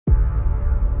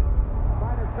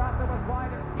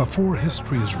Before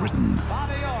history is written,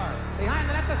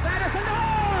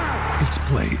 it's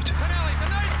played.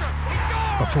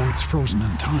 Before it's frozen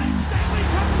in time,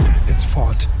 it's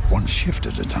fought one shift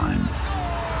at a time.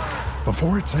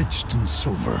 Before it's etched in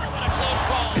silver,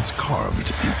 it's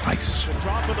carved in ice.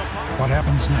 What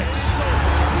happens next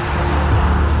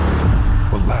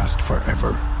will last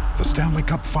forever. The Stanley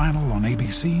Cup Final on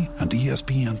ABC and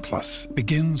ESPN Plus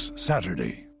begins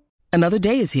Saturday. Another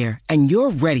day is here, and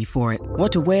you're ready for it.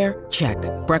 What to wear? Check.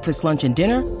 Breakfast, lunch, and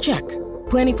dinner? Check.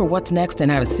 Planning for what's next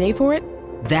and how to save for it?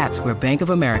 That's where Bank of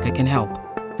America can help.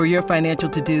 For your financial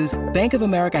to-dos, Bank of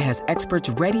America has experts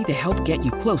ready to help get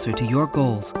you closer to your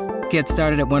goals. Get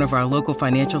started at one of our local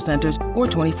financial centers or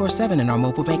 24/7 in our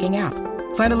mobile banking app.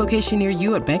 Find a location near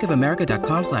you at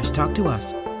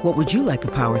bankofamerica.com/talktous. What would you like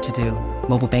the power to do?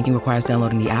 Mobile banking requires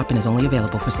downloading the app and is only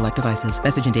available for select devices.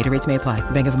 Message and data rates may apply.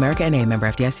 Bank of America NA, member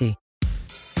FDIC.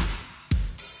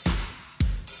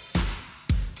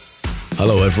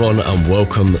 Hello everyone and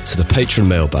welcome to the Patron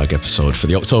Mailbag episode for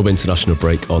the October international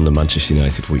break on the Manchester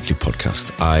United Weekly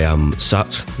Podcast. I am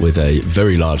sat with a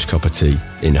very large cup of tea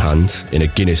in hand in a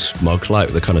Guinness mug,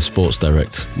 like the kind of Sports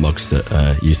Direct mugs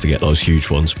that used to get those huge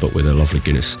ones, but with a lovely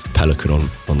Guinness Pelican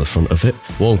on the front of it.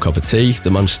 Warm cup of tea. The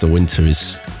Manchester winter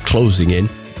is closing in,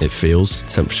 it feels.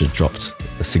 Temperature dropped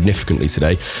significantly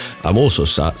today. I'm also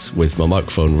sat with my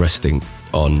microphone resting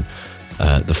on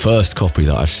the first copy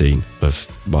that I've seen of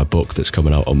my book that's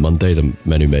coming out on Monday, The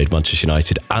Men Who Made Manchester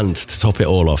United. And to top it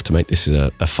all off, to make this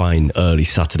a fine early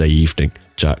Saturday evening,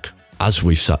 Jack, as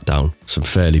we've sat down, some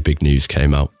fairly big news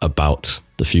came out about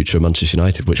the future of Manchester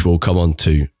United, which we'll come on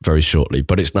to very shortly.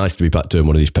 But it's nice to be back doing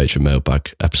one of these Patreon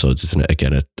Mailbag episodes, isn't it?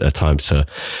 Again, a time to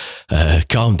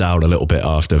calm down a little bit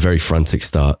after a very frantic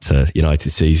start to United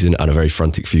season and a very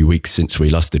frantic few weeks since we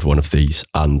last did one of these.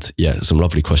 And yeah, some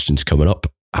lovely questions coming up.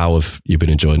 How have you been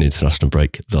enjoying the international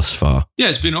break thus far? Yeah,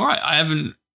 it's been all right. I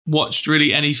haven't watched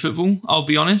really any football, I'll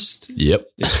be honest. Yep.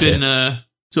 It's been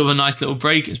sort of a nice little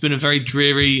break. It's been a very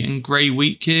dreary and grey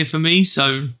week here for me.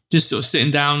 So just sort of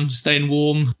sitting down, staying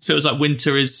warm. Feels like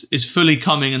winter is fully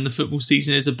coming and the football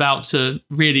season is about to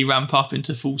really ramp up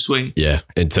into full swing. Yeah,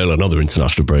 until another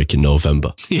international break in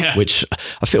November. Yeah. Which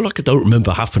I feel like I don't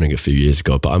remember happening a few years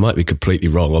ago, but I might be completely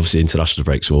wrong. Obviously, international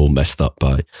breaks were all messed up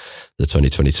by the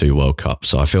 2022 World Cup.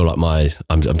 So I feel like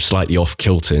I'm slightly off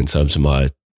kilter in terms of my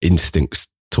instincts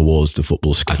towards the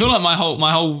football schedule. I feel like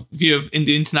my whole view of in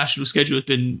the international schedule has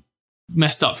been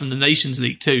messed up from the Nations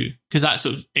League too, because that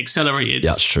sort of accelerated.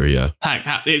 That's true, yeah.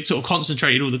 It sort of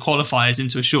concentrated all the qualifiers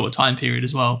into a shorter time period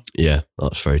as well. Yeah,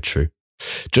 that's very true.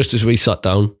 Just as we sat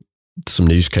down, some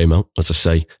news came out. As I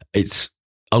say, it's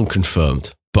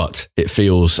unconfirmed, but it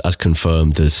feels as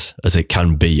confirmed as it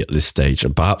can be at this stage.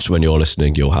 And perhaps when you're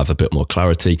listening, you'll have a bit more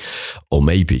clarity, or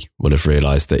maybe will have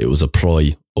realised that it was a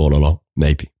ploy all along.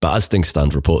 Maybe. But as things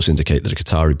stand, reports indicate that a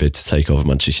Qatari bid to take over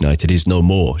Manchester United is no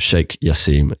more. Sheikh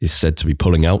Yassim is said to be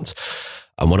pulling out.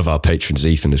 And one of our patrons,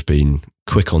 Ethan, has been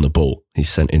quick on the ball. He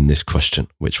sent in this question,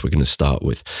 which we're going to start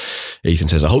with. Ethan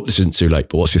says, I hope this isn't too late,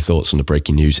 but what's your thoughts on the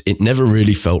breaking news? It never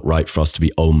really felt right for us to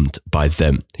be owned by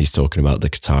them. He's talking about the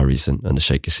Qataris and the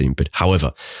Sheikh Yassim bid.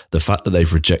 However, the fact that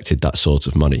they've rejected that sort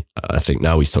of money, I think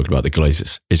now he's talking about the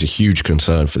Glazers, is a huge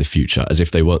concern for the future, as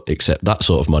if they won't accept that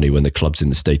sort of money when the club's in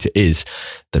the state it is,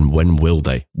 then when will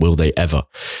they? Will they ever?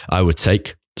 I would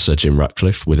take Sir Jim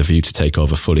Ratcliffe with a view to take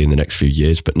over fully in the next few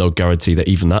years, but no guarantee that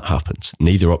even that happens.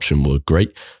 Neither option were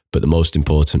great, but the most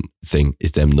important thing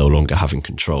is them no longer having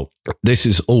control. This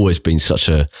has always been such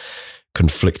a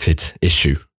conflicted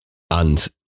issue, and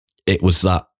it was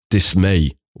that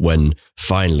dismay when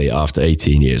finally, after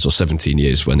 18 years or 17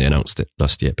 years when they announced it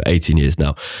last year, but 18 years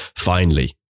now,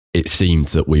 finally it seemed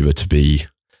that we were to be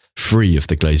free of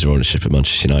the Glazer ownership at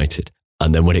Manchester United.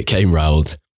 And then when it came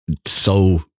round,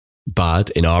 so bad,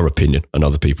 in our opinion, and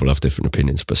other people have different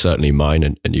opinions, but certainly mine,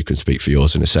 and you can speak for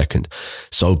yours in a second,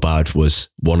 so bad was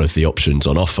one of the options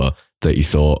on offer that you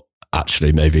thought,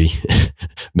 actually, maybe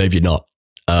not.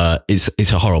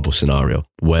 It's a horrible scenario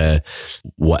where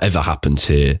whatever happens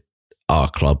here, our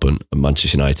club and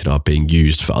Manchester United are being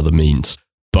used for other means.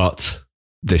 But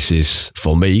this is,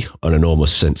 for me, an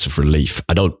enormous sense of relief.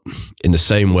 I don't, in the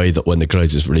same way that when the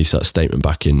Glazers released that statement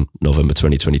back in November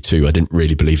 2022, I didn't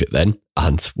really believe it then.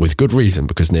 And with good reason,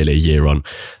 because nearly a year on,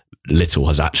 little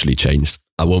has actually changed.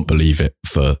 I won't believe it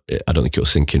I don't think it'll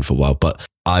sink in for a while, but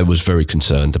I was very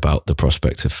concerned about the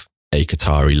prospect of a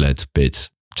Qatari-led bid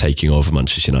taking over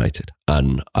Manchester United.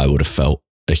 And I would have felt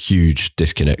a huge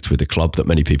disconnect with the club that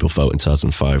many people felt in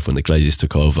 2005 when the Glazers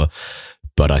took over.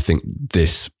 But I think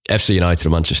this FC United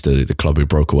of Manchester, the club who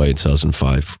broke away in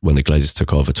 2005 when the Glazers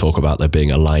took over, talk about there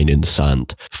being a line in the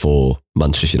sand for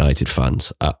Manchester United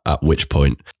fans, at which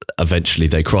point eventually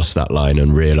they cross that line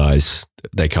and realise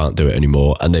they can't do it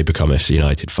anymore and they become FC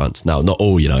United fans. Now, not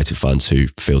all United fans who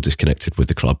feel disconnected with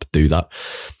the club do that,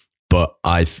 but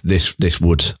this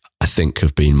would, I think,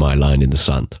 have been my line in the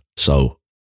sand. So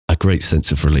a great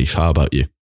sense of relief. How about you?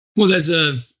 Well, there's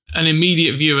an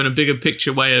immediate view and a bigger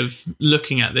picture way of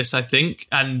looking at this, I think.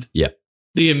 And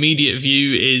the immediate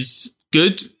view is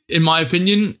good, in my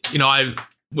opinion. You know,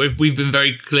 we've been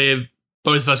very clear,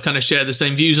 both of us kind of share the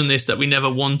same views on this, that we never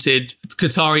wanted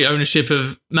Qatari ownership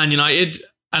of Man United.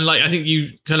 And like, I think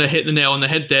you kind of hit the nail on the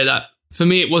head there, that for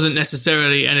me, it wasn't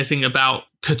necessarily anything about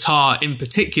Qatar in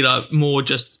particular, more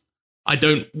just, I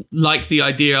don't like the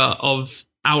idea of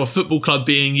our football club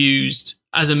being used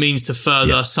as a means to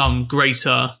further some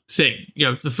greater thing. You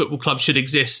know, the football club should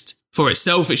exist for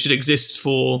itself. It should exist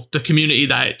for the community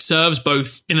that it serves,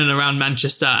 both in and around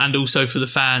Manchester and also for the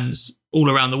fans all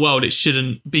around the world. It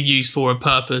shouldn't be used for a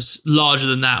purpose larger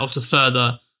than that or to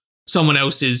further someone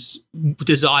else's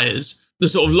desires. The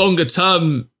sort of longer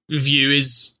term view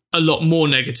is a lot more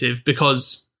negative,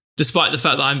 because despite the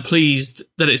fact that I'm pleased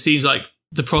that it seems like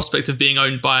the prospect of being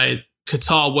owned by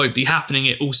Qatar won't be happening,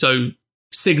 it also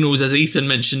signals, as Ethan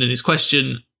mentioned in his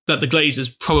question, that the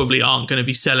Glazers probably aren't going to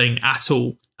be selling at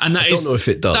all. And I don't know if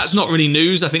it does. That's not really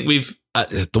news. I think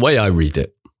the way I read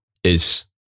it is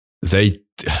there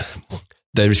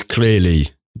is clearly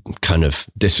kind of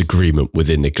disagreement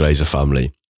within the Glazer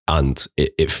family, and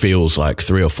it feels like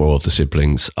 3 or 4 of the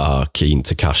siblings are keen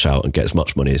to cash out and get as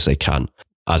much money as they can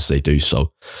as they do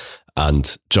so.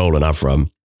 And Joel and Avram,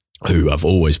 who have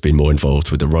always been more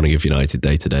involved with the running of United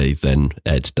day to day than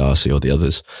Ed, Darcy or the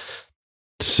others,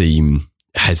 seem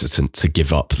hesitant to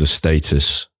give up the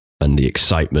status and the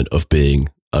excitement of being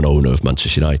an owner of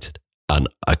Manchester United. And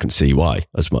I can see why,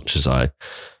 as much as I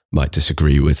might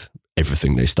disagree with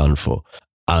everything they stand for.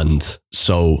 And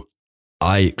so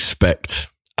I expect,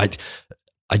 I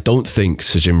don't think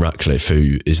Sir Jim Ratcliffe,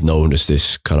 who is known as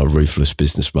this kind of ruthless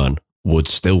businessman, would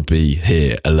still be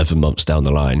here 11 months down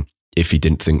the line if he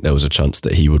didn't think there was a chance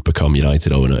that he would become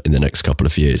United owner in the next couple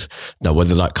of years. Now,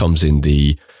 whether that comes in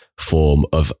the form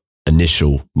of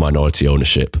initial minority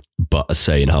ownership, but a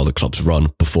say in how the club's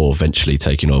run before eventually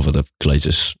taking over the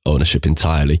Glazers ownership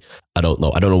entirely, I don't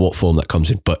know. I don't know what form that comes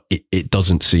in, but it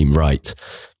doesn't seem right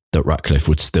that Ratcliffe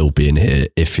would still be in here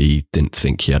if he didn't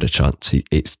think he had a chance.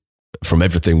 It's from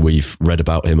everything we've read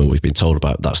about him and we've been told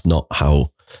about, it's not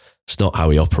how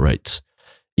he operates.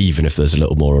 Even if there's a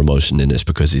little more emotion in this,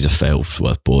 because he's a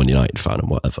Failsworth-born United fan and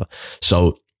whatever.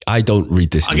 So I don't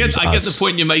read this. I get the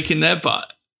point you're making there,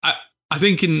 but I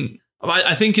think in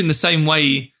the same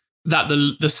way that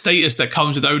the status that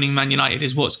comes with owning Man United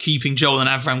is what's keeping Joel and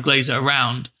Avram Glazer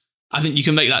around, I think you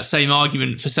can make that same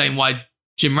argument for saying why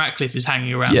Jim Ratcliffe is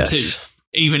hanging around too,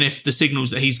 even if the signals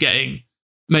that he's getting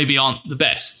maybe aren't the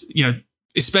best. You know,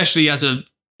 especially as a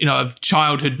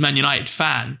childhood Man United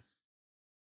fan.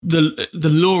 The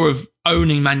lure of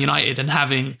owning Man United and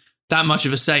having that much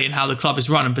of a say in how the club is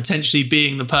run and potentially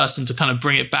being the person to kind of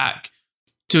bring it back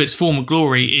to its former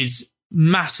glory is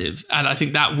massive. And I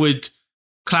think that would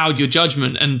cloud your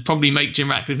judgment and probably make Jim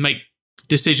Ratcliffe make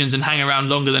decisions and hang around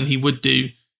longer than he would do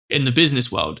in the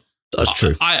business world. That's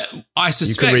true. I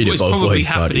suspect what's probably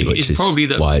happening is probably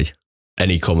that why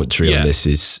any commentary on this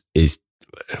is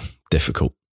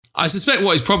difficult. I suspect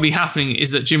what is probably happening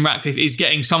is that Jim Ratcliffe is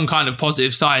getting some kind of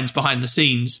positive signs behind the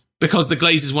scenes because the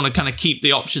Glazers want to kind of keep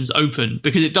the options open,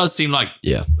 because it does seem like,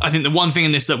 I think the one thing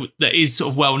in this that is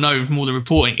sort of well known from all the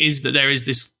reporting is that there is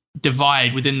this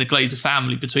divide within the Glazer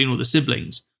family between all the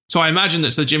siblings. So I imagine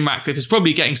that Sir Jim Ratcliffe is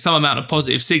probably getting some amount of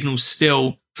positive signals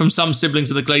still from some siblings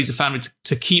of the Glazer family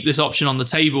to keep this option on the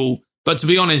table. But to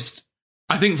be honest,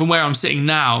 I think from where I'm sitting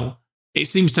now, it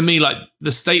seems to me like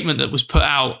the statement that was put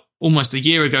out almost a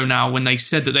year ago now, when they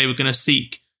said that they were going to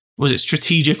seek, was it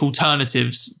strategic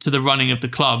alternatives to the running of the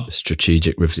club?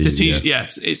 Strategic review.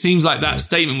 It seems like that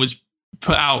statement was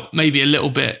put out maybe a little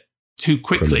bit too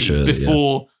quickly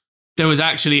before there was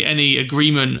actually any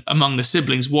agreement among the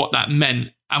siblings what that meant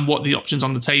and what the options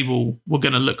on the table were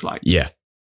going to look like. Yeah,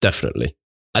 definitely.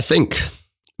 I think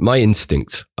my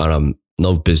instinct, and I'm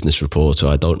no business reporter,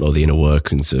 I don't know the inner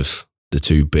workings of the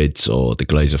two bids or the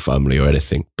Glazer family or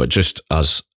anything, but just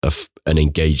as an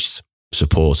engaged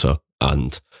supporter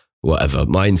and whatever,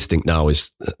 my instinct now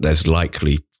is there's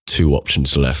likely 2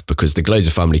 options left, because the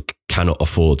Glazer family cannot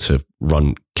afford to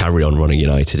carry on running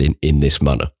United in this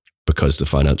manner, because the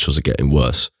financials are getting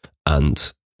worse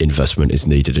and investment is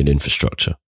needed in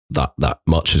infrastructure. That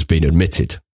much has been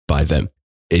admitted by them.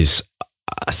 is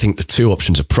I think the two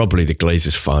options are probably the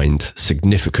Glazers find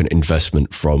significant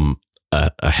investment from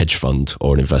a hedge fund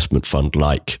or an investment fund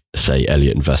like, say,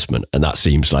 Elliott Investment. And that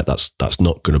seems like that's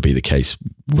not going to be the case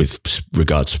with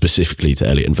regard specifically to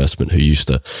Elliott Investment, who used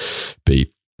to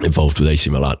be involved with AC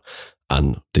Milan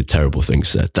and did terrible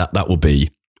things there. That will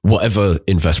be whatever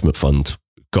investment fund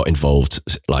got involved,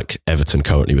 like Everton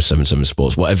currently with 77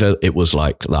 Sports, whatever it was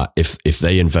like that, if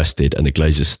they invested and the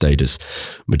Glazers stayed as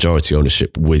majority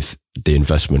ownership with the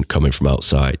investment coming from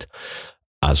outside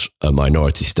as a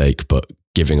minority stake, but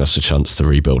giving us a chance to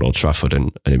rebuild Old Trafford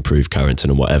and improve Carrington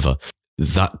and whatever,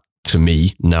 that to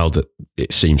me, now that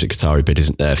it seems that Qatari bid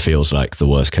isn't there, feels like the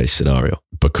worst case scenario,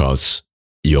 because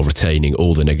you're retaining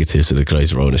all the negatives of the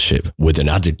Glazer ownership with an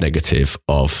added negative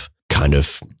of kind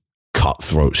of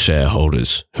cutthroat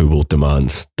shareholders who will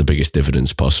demand the biggest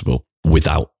dividends possible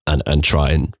without and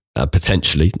try and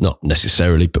potentially, not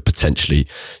necessarily, but potentially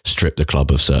strip the club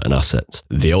of certain assets.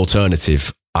 The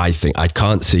alternative, I think, I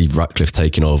can't see Ratcliffe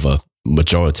taking over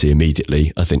majority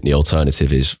immediately. I think the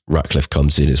alternative is Ratcliffe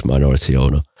comes in as minority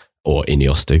owner, or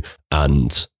Ineos do,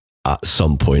 and at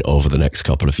some point over the next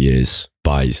couple of years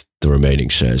buys the remaining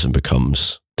shares and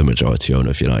becomes the majority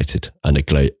owner of United. And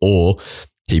or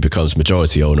he becomes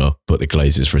majority owner, but the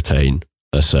Glazers retain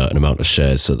a certain amount of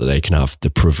shares so that they can have the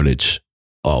privilege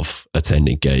of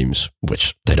attending games,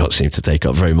 which they don't seem to take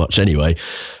up very much anyway,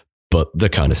 but the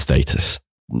kind of status.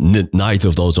 Neither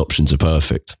of those options are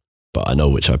perfect, but I know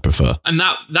which I prefer. And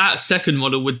that second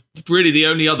model would really, the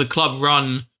only other club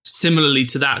run similarly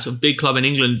to that sort of big club in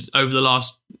England over the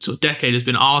last sort of decade has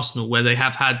been Arsenal, where they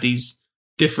have had these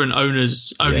different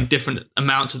owners owning different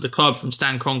amounts of the club, from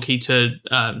Stan Kroenke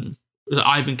to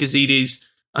Ivan Gazidis.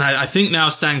 And I think now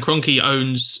Stan Kroenke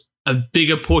owns a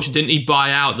bigger portion. Didn't he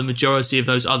buy out the majority of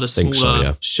those other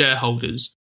smaller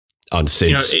shareholders? And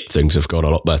since things have got a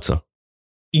lot better.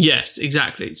 Yes,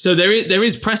 exactly. So there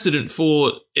is precedent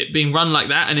for it being run like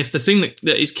that. And if the thing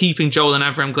that is keeping Joel and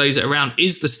Avram Glazer around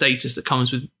is the status that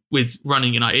comes with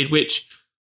running United, which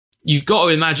you've got to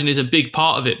imagine is a big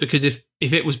part of it, because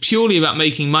if it was purely about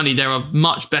making money, there are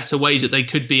much better ways that they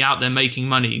could be out there making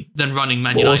money than running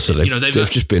Man United. Also, they've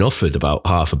just been offered about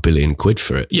 £500 million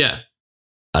for it. Yeah.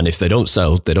 And if they don't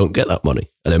sell, they don't get that money.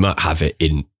 And they might have it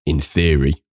in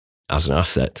theory as an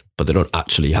asset, but they don't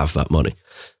actually have that money.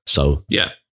 So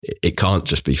it can't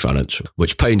just be financial,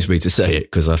 which pains me to say it,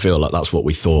 because I feel like that's what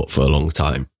we thought for a long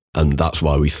time. And that's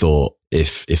why we thought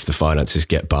if the finances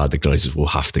get bad, the Glazers will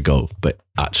have to go. But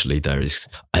actually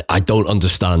I don't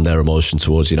understand their emotion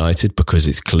towards United, because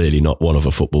it's clearly not one of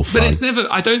a football fan.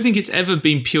 But I don't think it's ever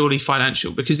been purely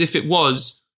financial, because if it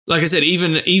was, like I said,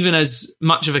 even as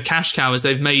much of a cash cow as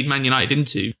they've made Man United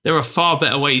into, there are far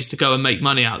better ways to go and make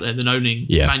money out there than owning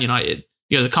Man United.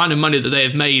 You know, the kind of money that they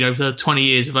have made over the 20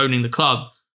 years of owning the club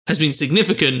has been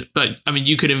significant, but I mean,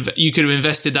 you could have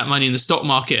invested that money in the stock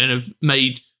market and have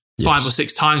made 5 or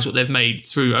 6 times what they've made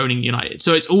through owning United.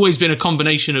 So it's always been a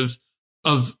combination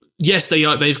of yes,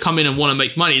 they've come in and want to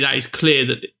make money. That is clear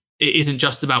that it isn't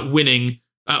just about winning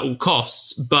at all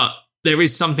costs, but there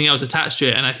is something else attached to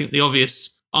it. And I think the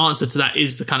obvious answer to that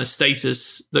is the kind of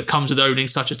status that comes with owning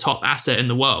such a top asset in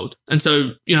the world. And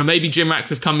so, you know, maybe Jim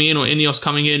Ratcliffe coming in or Ineos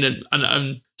coming in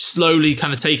and slowly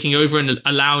kind of taking over and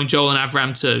allowing Joel and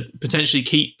Avram to potentially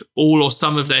keep all or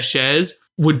some of their shares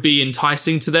would be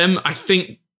enticing to them. I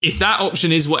think if that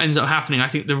option is what ends up happening, I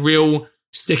think the real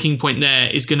sticking point there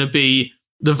is going to be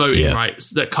the voting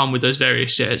rights that come with those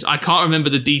various shares. I can't remember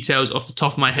the details off the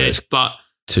top of my head, but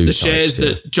the shares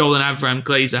that Joel and Avram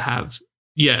Glazer have,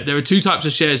 there are 2 types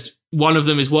of shares. One of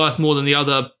them is worth more than the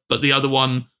other, but the other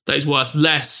one that is worth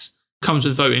less comes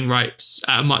with voting rights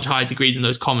at a much higher degree than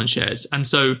those common shares. And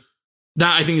so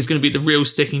that, I think, is going to be the real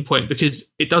sticking point,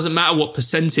 because it doesn't matter what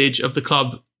percentage of the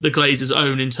club the Glazers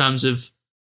own in terms of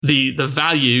the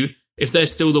value. If they're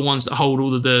still the ones that hold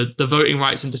all of the voting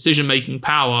rights and decision-making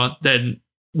power, then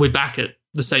we're back at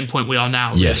the same point we are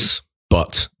now. Really. Yes,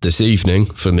 but this evening,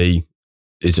 for me,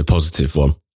 is a positive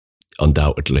one,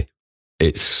 undoubtedly.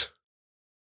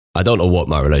 I don't know what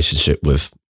my relationship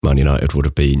with Man United would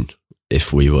have been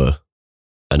if we were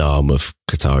an arm of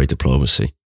Qatari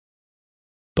diplomacy,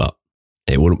 but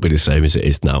it wouldn't be the same as it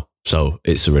is now. So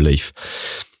it's a relief.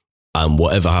 And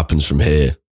whatever happens from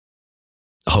here,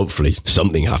 hopefully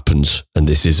something happens and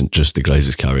this isn't just the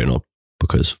Glazers carrying on,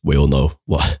 because we all know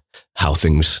how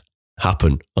things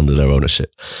happen under their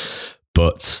ownership.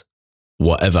 But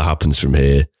whatever happens from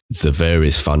here, the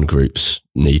various fan groups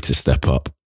need to step up.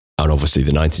 And obviously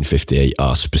the 1958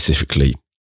 are specifically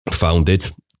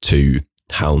founded to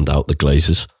hound out the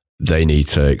Glazers. They need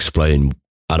to explain,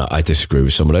 and I disagree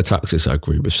with some of their tactics, I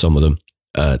agree with some of them,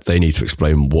 They need to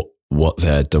explain what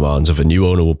their demands of a new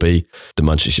owner will be. The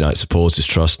Manchester United Supporters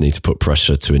Trust need to put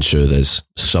pressure to ensure there's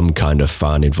some kind of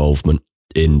fan involvement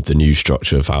in the new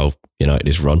structure of how United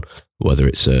is run, whether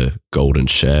it's a golden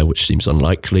share, which seems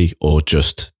unlikely, or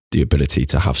just the ability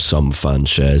to have some fan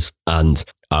shares. And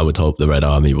I would hope the Red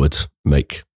Army would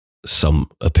make some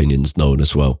opinions known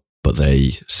as well, but they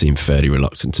seem fairly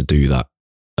reluctant to do that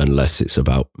unless it's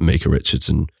about Micah Richards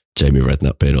and Jamie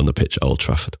Redknapp being on the pitch at Old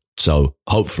Trafford. So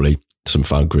hopefully some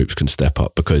fan groups can step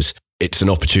up, because it's an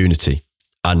opportunity,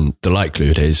 and the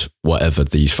likelihood is whatever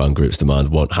these fan groups demand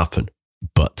won't happen,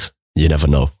 but you never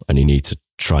know, and you need to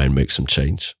try and make some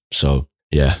change. So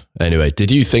yeah, anyway,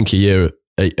 did you think a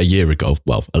year ago,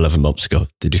 well, 11 months ago,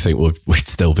 did you think we'd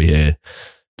still be here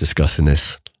discussing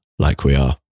this like we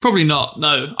are? Probably not,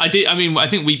 no. I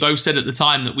think we both said at the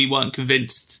time that we weren't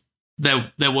convinced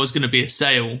there was going to be a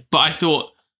sale, but I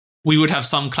thought we would have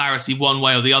some clarity one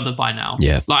way or the other by now.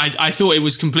 Yeah. Like I thought it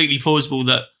was completely plausible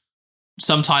that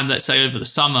sometime, let's say over the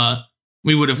summer,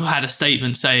 we would have had a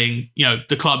statement saying,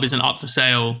 the club isn't up for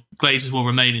sale, Glazers will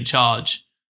remain in charge.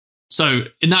 So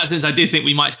in that sense, I did think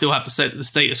we might still have to set the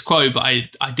status quo, but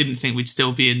I didn't think we'd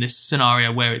still be in this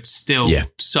scenario where it's still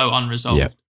so unresolved. Yeah.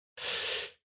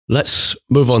 Let's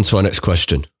move on to our next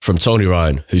question from Tony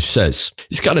Ryan, who says,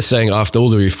 he's kind of saying, after all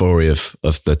the euphoria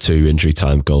of the 2 injury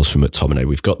time goals from McTominay,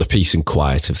 we've got the peace and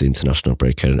quiet of the international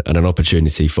break and an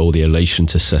opportunity for all the elation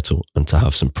to settle and to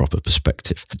have some proper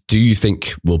perspective. Do you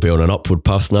think we'll be on an upward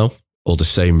path now, or the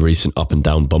same recent up and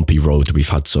down bumpy road we've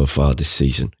had so far this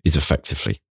season is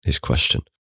effectively his question?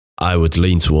 I would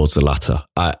lean towards the latter.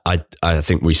 I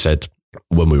think we said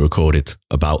when we recorded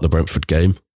about the Brentford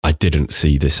game, I didn't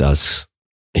see this as...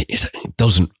 It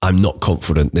doesn't. I'm not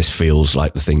confident this feels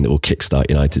like the thing that will kickstart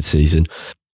United's season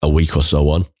a week or so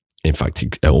on. In fact,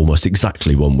 almost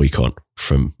exactly 1 week on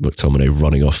from McTominay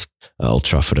running off at Old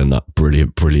Trafford and that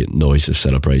brilliant noise of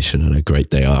celebration and a great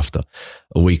day after.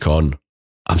 A week on,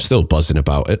 I'm still buzzing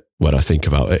about it when I think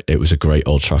about it. It was a great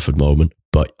Old Trafford moment,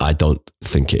 but I don't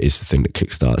think it is the thing that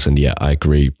kickstarts. And yeah, I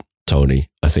agree, Tony.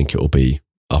 I think it will be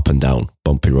up and down,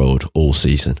 bumpy road all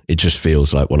season. It just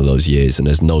feels like one of those years, and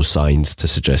there's no signs to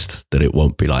suggest that it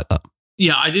won't be like that.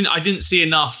 Yeah, I didn't see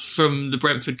enough from the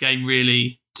Brentford game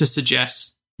really to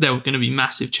suggest there were going to be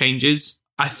massive changes.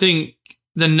 I think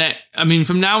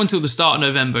from now until the start of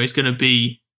November is going to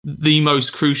be the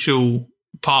most crucial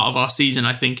part of our season,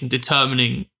 I think, in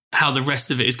determining how the rest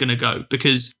of it is going to go.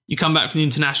 Because you come back from the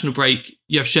international break,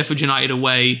 you have Sheffield United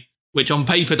away, which on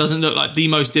paper doesn't look like the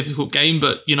most difficult game,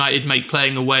 but United make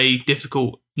playing away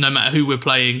difficult no matter who we're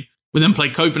playing. We then play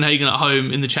Copenhagen at home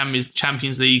in the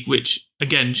Champions League, which,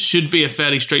 again, should be a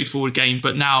fairly straightforward game,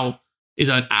 but now is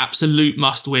an absolute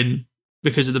must-win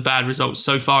because of the bad results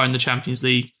so far in the Champions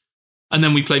League. And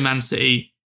then we play Man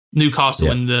City, Newcastle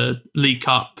in the League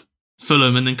Cup,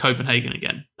 Fulham, and then Copenhagen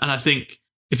again. And I think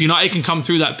if United can come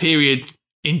through that period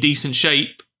in decent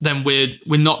shape, then we're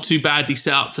not too badly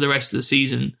set up for the rest of the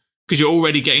season, because you're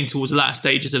already getting towards the latter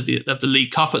stages of the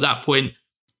League Cup at that point.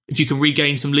 If you can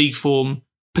regain some league form,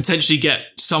 potentially get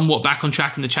somewhat back on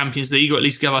track in the Champions League, or at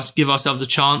least give ourselves a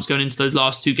chance going into those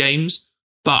last 2 games.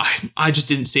 But I just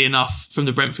didn't see enough from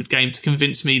the Brentford game to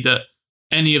convince me that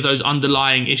any of those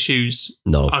underlying issues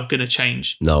are going to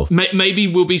change. No. Maybe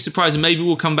we'll be surprised, and maybe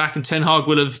we'll come back and Ten Hag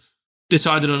will have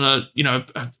decided on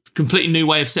a completely new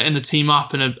way of setting the team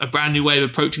up and a brand new way of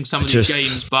approaching some of these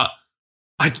games. But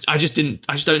I just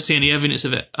don't see any evidence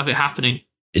of it happening.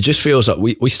 It just feels like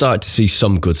we started to see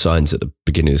some good signs at the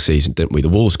beginning of the season, didn't we? The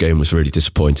Wolves game was really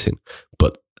disappointing,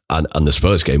 and the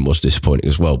Spurs game was disappointing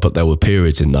as well. But there were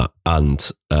periods in that,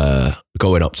 and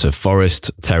going up to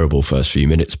Forest, terrible first few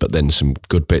minutes, but then some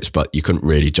good bits. But you couldn't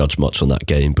really judge much on that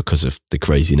game because of the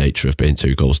crazy nature of being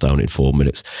 2 goals down in 4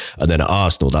 minutes. And then at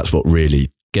Arsenal, that's what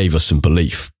really gave us some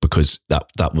belief, because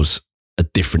that was a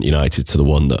different United to the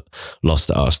one that lost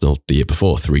at Arsenal the year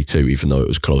before, 3-2, even though it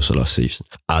was closer last season.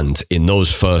 And in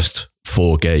those first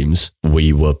 4 games,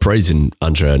 we were praising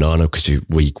Andre Onana because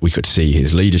we could see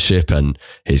his leadership and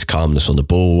his calmness on the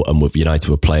ball, and United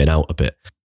were playing out a bit.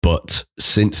 But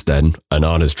since then,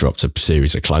 Onana's dropped a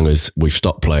series of clangers. We've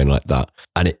stopped playing like that.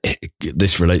 And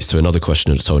this relates to another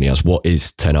question that Tony has. What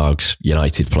is Ten Hag's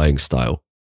United playing style?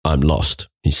 I'm lost,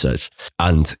 he says.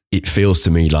 And it feels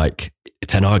to me like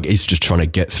Ten Hag is just trying to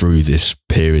get through this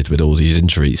period with all these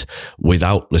injuries.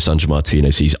 Without Lisandro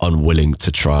Martinez, he's unwilling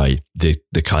to try the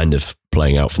kind of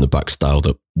playing out from the back style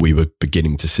that we were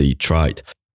beginning to see tried.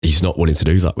 He's not willing to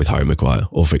do that with Harry Maguire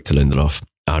or Victor Lindelof.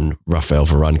 And Rafael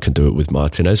Varane can do it with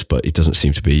Martinez, but he doesn't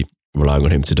seem to be relying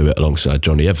on him to do it alongside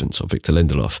Johnny Evans or Victor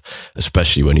Lindelof,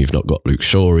 especially when you've not got Luke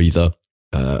Shaw either.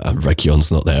 and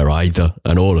Reguilón's not there either,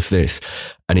 and all of this.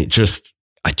 And I just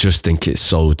think it's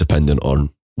so dependent on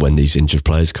when these injured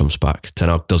players comes back. Ten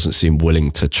Hag doesn't seem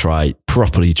willing to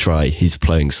properly try his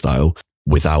playing style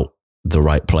without the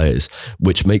right players,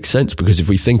 which makes sense because if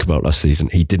we think about last season,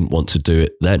 he didn't want to do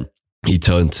it then. He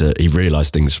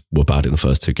realised things were bad in the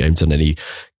first 2 games, and then he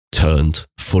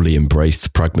fully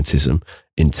embraced pragmatism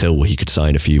until he could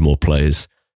sign a few more players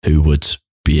who would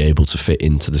be able to fit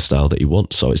into the style that he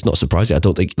wants. So it's not surprising. I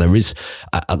don't think there is,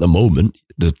 at the moment,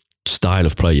 the style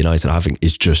of play United are having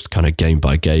is just kind of game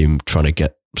by game trying to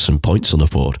get some points on the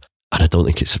board. And I don't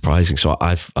think it's surprising. So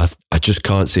I just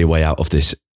can't see a way out of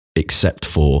this except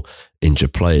for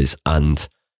injured players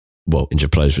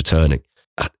injured players returning.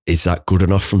 Is that good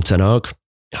enough from Ten Hag?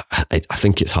 I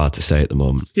think it's hard to say at the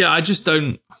moment. Yeah, I just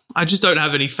don't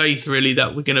have any faith really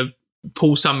that we're going to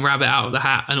pull some rabbit out of the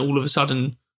hat and all of a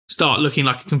sudden start looking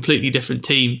like a completely different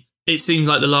team. It seems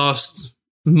like the last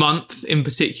month in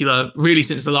particular, really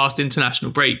since the last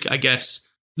international break, I guess,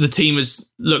 the team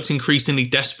has looked increasingly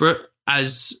desperate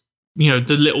as,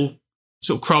 the little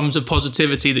sort of crumbs of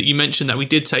positivity that you mentioned that we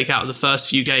did take out of the first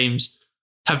few games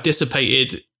have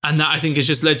dissipated. And that I think has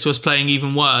just led to us playing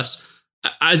even worse.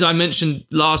 As I mentioned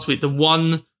last week, the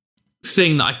one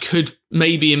thing that I could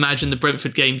maybe imagine the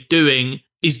Brentford game doing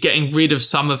is getting rid of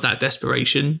some of that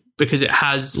desperation because it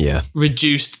has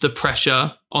reduced the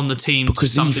pressure on the team to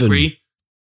some degree.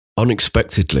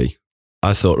 Unexpectedly,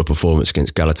 I thought the performance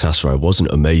against Galatasaray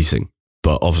wasn't amazing,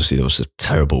 but obviously there was a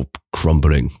terrible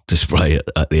crumbling display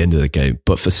at the end of the game.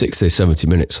 But for 60, 70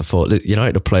 minutes, I thought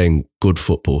United are playing good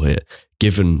football here.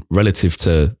 Given relative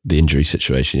to the injury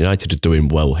situation, United are doing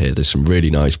well here. There's some really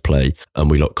nice play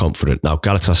and we look confident. Now,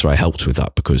 Galatasaray helped with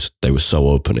that because they were so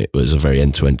open. It was a very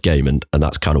end-to-end game and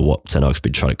that's kind of what Ten Hag's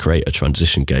been trying to create, a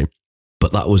transition game.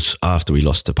 But that was after we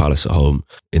lost to Palace at home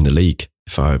in the league,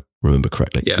 if I remember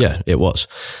correctly. Yeah, it was.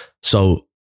 So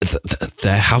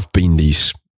there have been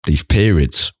these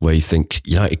periods where you think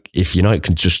if United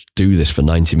can just do this for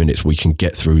 90 minutes, we can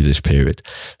get through this period.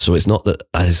 So it's not that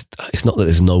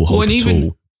there's no hope at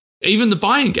all. Even the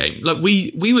Bayern game, like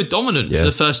we were dominant for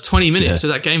the first 20 minutes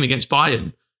of that game against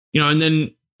Bayern, and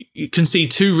then you can see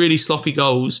 2 really sloppy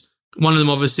goals. One of them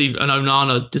obviously an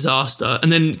Onana disaster,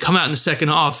 and then come out in the second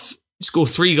half, score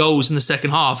 3 goals in the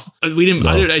second half. I don't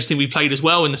actually think we played as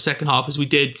well in the second half as we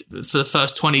did for the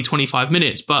first 20, 25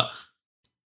 minutes, but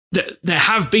there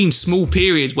have been small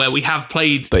periods where we have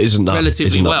played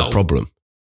relatively well. That the problem?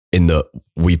 In that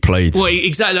we played... Well,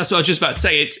 exactly. That's what I was just about to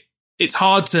say. It's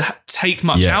hard to take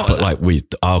much out of that.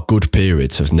 But our good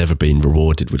periods have never been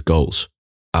rewarded with goals.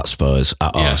 At Spurs,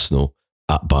 at Arsenal,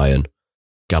 at Bayern.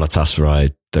 Galatasaray,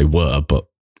 they were, but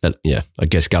I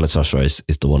guess Galatasaray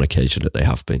is the one occasion that they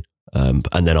have been. And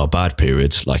then our bad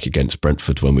periods, like against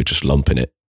Brentford when we're just lumping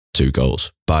it, 2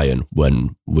 goals. Bayern,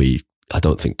 when I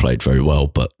don't think played very well,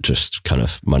 but just kind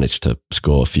of managed to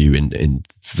score a few in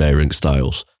varying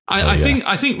styles. I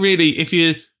think really if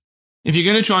you're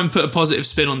going to try and put a positive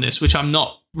spin on this, which I'm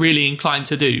not really inclined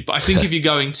to do, but I think if you're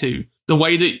going to, the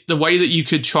way that you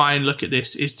could try and look at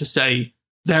this is to say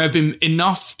there have been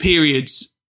enough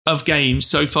periods of games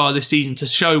so far this season to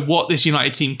show what this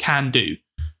United team can do.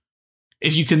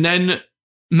 If you can then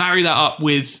marry that up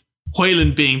with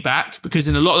Højlund being back, because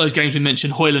in a lot of those games we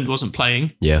mentioned Højlund wasn't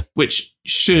playing, which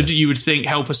you would think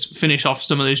help us finish off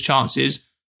some of those chances.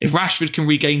 If Rashford can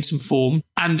regain some form,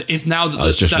 and if now that I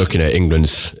was just looking at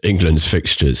England's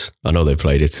fixtures. I know they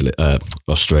played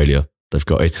Australia. They've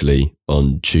got Italy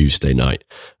on Tuesday night.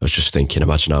 I was just thinking,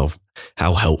 imagine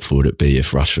how helpful would it be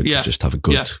if Rashford could just have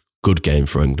a good game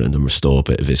for England and restore a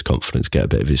bit of his confidence, get a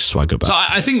bit of his swagger back. So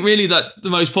I think really that the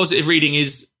most positive reading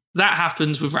is that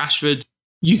happens with Rashford.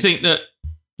 You think that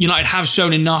United have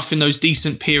shown enough in those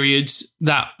decent periods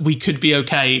that we could be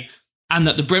okay, and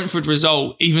that the Brentford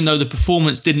result, even though the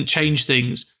performance didn't change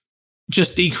things,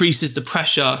 just decreases the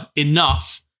pressure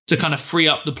enough to kind of free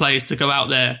up the players to go out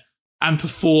there and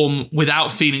perform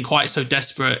without feeling quite so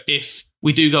desperate if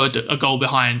we do go a goal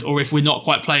behind or if we're not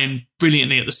quite playing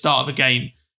brilliantly at the start of a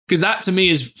game. Because that to me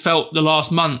has felt the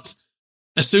last month,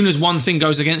 as soon as one thing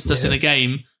goes against us in a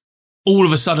game, all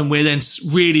of a sudden we're then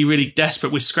really, really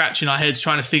desperate. We're scratching our heads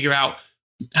trying to figure out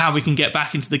how we can get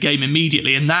back into the game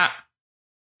immediately. And that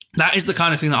is the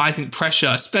kind of thing that I think pressure,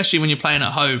 especially when you're playing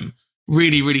at home,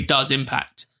 really, really does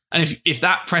impact. And if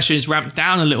that pressure is ramped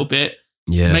down a little bit,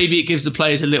 maybe it gives the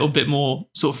players a little bit more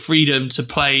sort of freedom to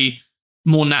play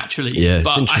more naturally. Yeah,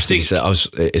 it's interesting.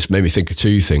 It's made me think of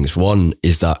 2 things. One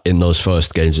is that in those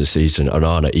first games of the season,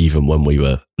 Onana, even when we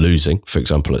were losing, for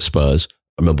example, at Spurs,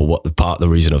 I remember part of the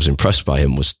reason I was impressed by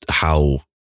him was how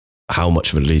how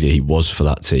much of a leader he was for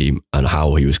that team and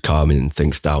how he was calming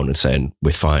things down and saying,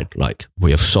 we're fine. Like,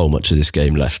 we have so much of this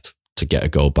game left to get a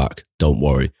goal back. Don't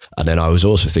worry. And then I was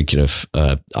also thinking of,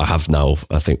 I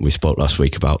think we spoke last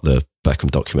week about the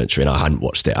Beckham documentary and I hadn't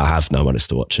watched it. I have now managed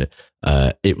to watch it.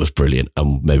 It was brilliant.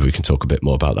 And maybe we can talk a bit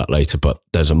more about that later. But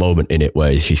there's a moment in it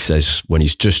where he says, when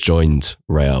he's just joined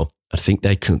Real, I think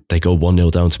they go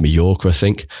 1-0 down to Mallorca, I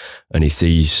think. And he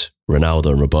sees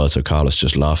Ronaldo and Roberto Carlos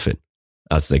just laughing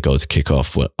as they go to kick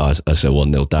off as they're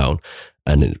 1-0 down.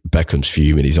 And Beckham's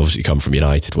fuming. He's obviously come from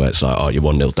United where it's like, oh, you're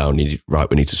 1-0 down. We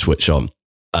need to switch on.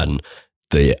 And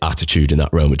the attitude in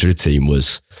that Real Madrid team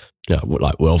was, we're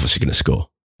obviously going to score.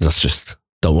 That's just,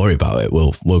 don't worry about it.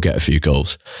 We'll get a few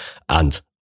goals. And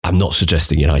I'm not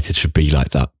suggesting United should be like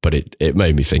that, but it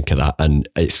made me think of that. And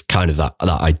it's kind of that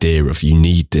idea of you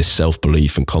need this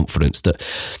self-belief and confidence that,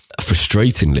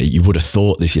 frustratingly, you would have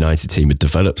thought this United team had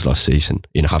developed last season,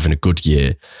 having a good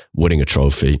year, winning a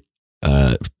trophy,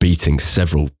 beating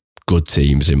several good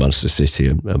teams in Manchester City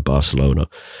and Barcelona,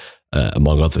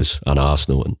 among others, and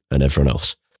Arsenal and everyone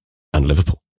else, and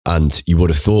Liverpool. And you would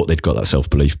have thought they'd got that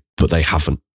self-belief, but they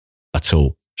haven't at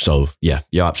all. So yeah,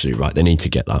 you're absolutely right. They need to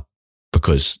get that,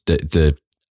 because the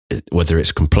whether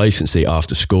it's complacency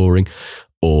after scoring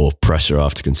or pressure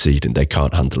after conceding, they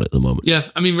can't handle it at the moment. Yeah,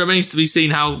 I mean, remains to be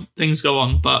seen how things go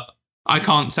on, but I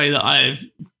can't say that I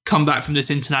come back from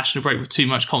this international break with too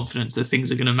much confidence that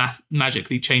things are going to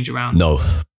magically change around. No.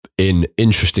 In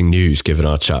interesting news, given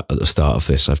our chat at the start of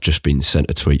this, I've just been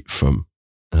sent a tweet from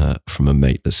a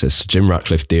mate that says, Jim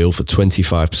Ratcliffe deal for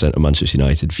 25% of Manchester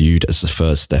United viewed as the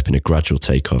first step in a gradual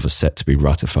takeover set to be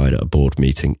ratified at a board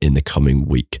meeting in the coming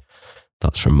week.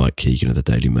 That's from Mike Keegan of the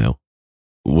Daily Mail.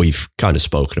 We've kind of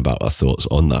spoken about our thoughts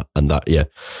on that, and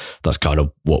that's kind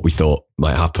of what we thought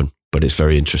might happen, but it's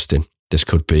very interesting. This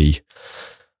could be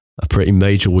a pretty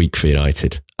major week for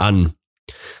United. And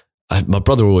my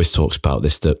brother always talks about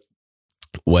this, that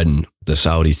when the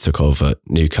Saudis took over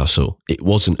Newcastle, it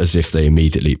wasn't as if they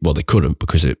immediately, well, they couldn't,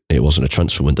 because it wasn't a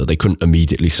transfer window. They couldn't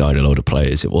immediately sign a load of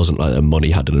players. It wasn't like their money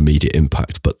had an immediate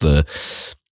impact, but the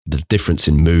difference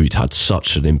in mood had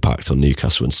such an impact on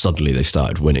Newcastle, and suddenly they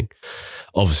started winning.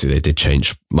 Obviously, they did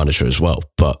change manager as well,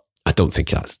 but I think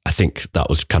that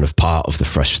was kind of part of the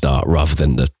fresh start rather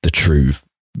than the true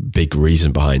big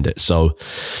reason behind it. So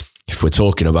if we're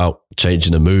talking about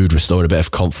changing the mood, restoring a bit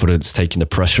of confidence, taking the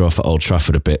pressure off at Old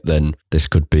Trafford a bit, then this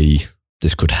could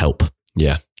help.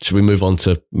 Yeah. Should we move on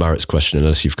to Marit's question,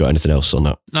 unless you've got anything else on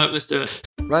that? No, let's do it.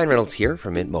 Ryan Reynolds here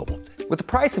from Mint Mobile. With the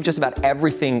price of just about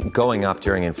everything going up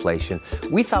during inflation,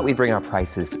 we thought we'd bring our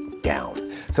prices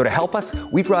down. So to help us,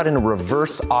 we brought in a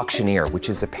reverse auctioneer, which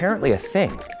is apparently a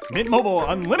thing. Mint Mobile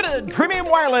Unlimited Premium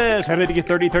Wireless. How to get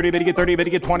 30, 30, bit to get 30, bit to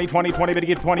get 20, 20, 20, bit to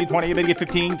get 20, 20, bit to get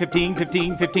 15, 15,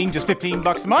 15, 15, just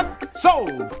 $15 a month?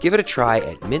 Sold! Give it a try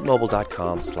at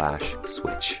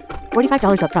mintmobile.com/switch.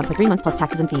 $45 up front for 3 months plus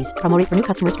taxes and fees. Promo rate for new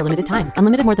customers for limited time.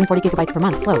 Unlimited more than 40 gigabytes per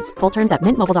month. Slows full terms at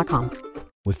mintmobile.com.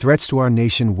 With threats to our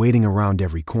nation waiting around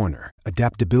every corner,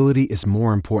 adaptability is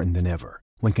more important than ever.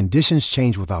 When conditions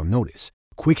change without notice,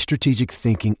 quick strategic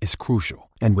thinking is crucial.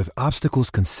 And with obstacles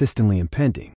consistently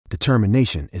impending,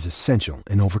 determination is essential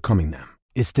in overcoming them.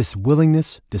 It's this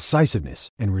willingness, decisiveness,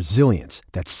 and resilience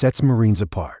that sets Marines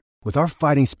apart. With our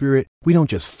fighting spirit, we don't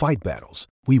just fight battles,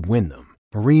 we win them.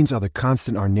 Marines are the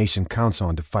constant our nation counts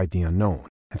on to fight the unknown.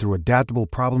 And through adaptable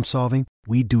problem solving,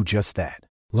 we do just that.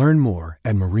 Learn more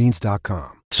at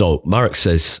marines.com. So Marek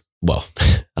says, well,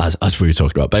 as we were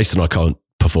talking about, based on our current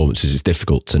performances, it's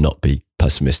difficult to not be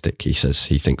pessimistic. He says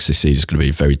he thinks this season is going to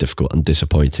be very difficult and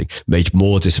disappointing. Made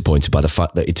more disappointed by the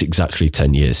fact that it's exactly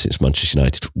 10 years since Manchester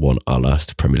United won our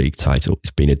last Premier League title.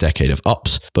 It's been a decade of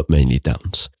ups, but mainly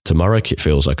downs. To Marek, it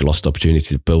feels like a lost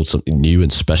opportunity to build something new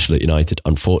and special at United.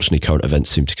 Unfortunately, current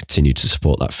events seem to continue to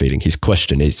support that feeling. His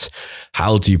question is,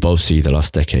 how do you both see the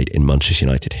last decade in Manchester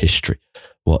United history?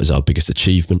 What is our biggest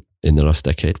achievement in the last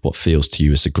decade? What feels to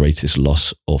you as the greatest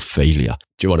loss or failure?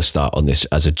 Do you want to start on this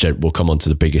as we'll come on to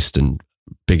the biggest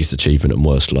achievement and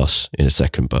worst loss in a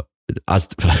second, but as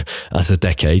a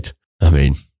decade, I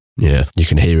mean, yeah, you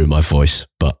can hear in my voice,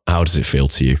 but how does it feel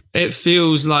to you? It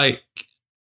feels like,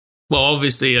 well,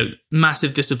 obviously a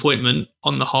massive disappointment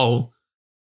on the whole,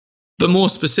 but more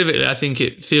specifically, I think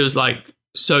it feels like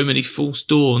so many false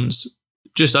dawns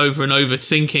just over and over,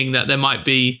 thinking that there might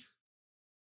be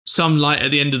some light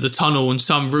at the end of the tunnel and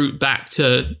some route back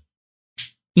to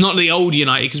not the old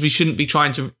United, because we shouldn't be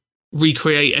trying to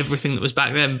recreate everything that was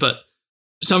back then, but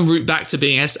some route back to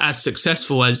being as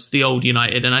successful as the old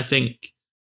United. And I think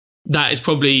that is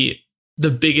probably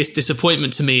the biggest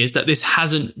disappointment to me, is that this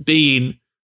hasn't been,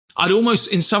 I'd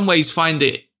almost in some ways find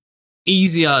it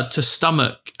easier to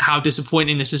stomach how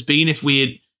disappointing this has been if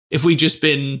we just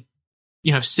been,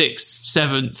 6th,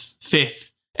 7th,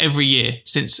 5th every year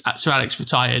since Sir Alex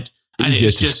retired. And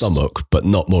easier to stomach, but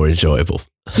not more enjoyable.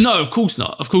 No, of course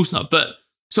not. But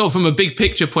sort of from a big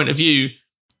picture point of view,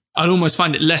 I'd almost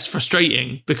find it less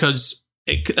frustrating because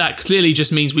that clearly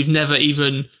just means we've never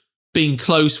even been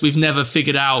close. We've never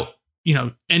figured out,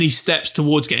 any steps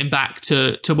towards getting back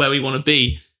to where we want to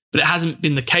be. But it hasn't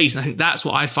been the case. And I think that's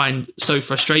what I find so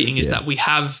frustrating is that we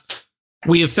have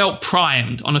felt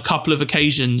primed on a couple of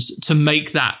occasions to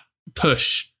make that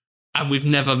push, and we've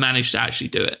never managed to actually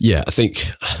do it. Yeah, I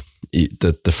think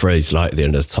the phrase light at the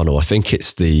end of the tunnel, I think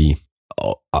it's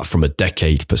from a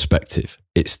decade perspective,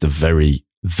 it's the very,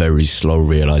 very slow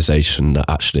realization that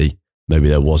actually maybe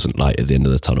there wasn't light at the end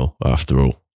of the tunnel after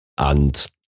all. And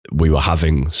we were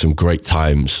having some great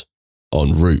times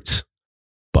en route,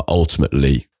 but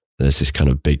ultimately there's this kind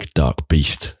of big dark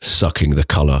beast sucking the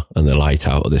colour and the light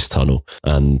out of this tunnel.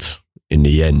 And in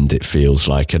the end, it feels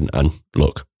like, and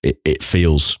look, it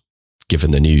feels,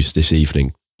 given the news this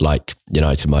evening, like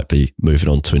United might be moving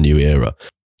on to a new era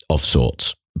of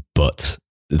sorts, but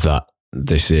that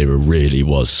this era really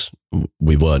was,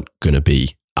 we weren't going to be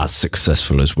as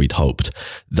successful as we'd hoped.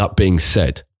 That being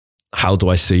said, how do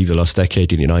I see the last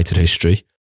decade in United history?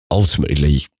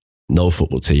 Ultimately, no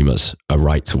football team has a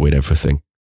right to win everything.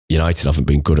 United haven't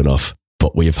been good enough,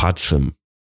 but we've had some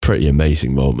pretty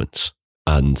amazing moments,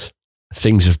 and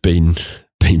things have been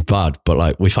bad,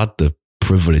 but we've had the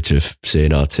privilege of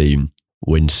seeing our team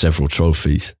win several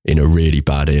trophies in a really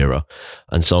bad era.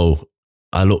 And so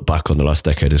I look back on the last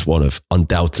decade as one of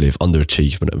undoubtedly of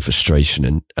underachievement and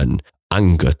frustration and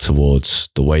anger towards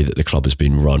the way that the club has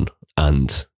been run.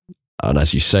 And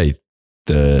as you say,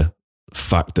 the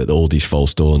fact that all these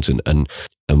false dawns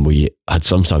and we had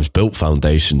sometimes built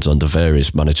foundations under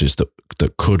various managers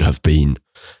that could have been,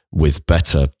 with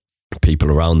better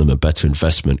people around them and better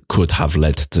investment, could have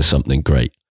led to something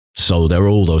great. So there are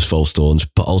all those false dawns,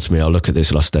 but ultimately I look at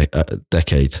this last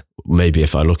decade, maybe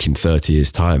if I look in 30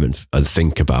 years' time and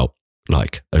think about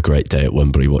like a great day at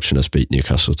Wembley watching us beat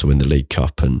Newcastle to win the League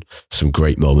Cup and some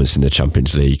great moments in the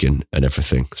Champions League and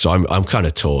everything. So I'm kind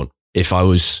of torn. If I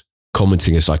was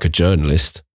commenting as like a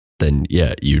journalist, then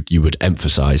yeah, you would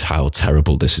emphasise how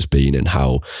terrible this has been and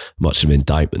how much of an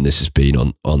indictment this has been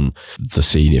on the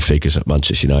senior figures at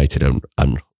Manchester United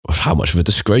and how much of a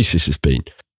disgrace this has been.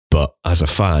 But as a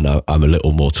fan, I'm a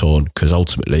little more torn because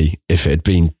ultimately, if it had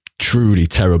been truly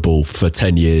terrible for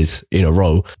 10 years in a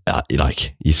row,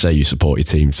 like you say, you support your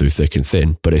team through thick and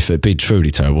thin, but if it had been truly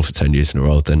terrible for 10 years in a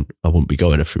row, then I wouldn't be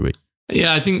going every week.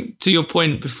 Yeah, I think to your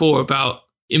point before about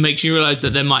it makes you realise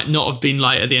that there might not have been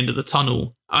light at the end of the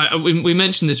tunnel. We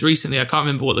mentioned this recently, I can't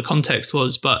remember what the context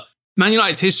was, but Man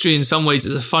United's history in some ways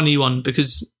is a funny one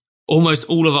because almost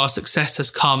all of our success has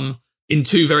come in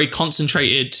two very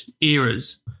concentrated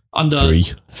eras. Under three.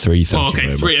 Three. The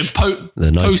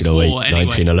 1908, anyway.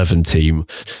 1911 team.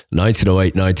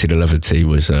 1908, 1911 team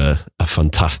was a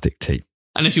fantastic team.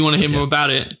 And if you want to hear more about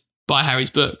it, buy Harry's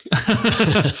book.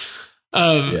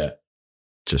 Yeah,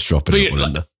 just dropping it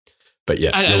in there. But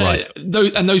yeah, you're right.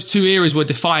 Those two eras were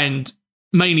defined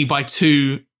mainly by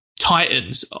two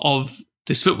titans of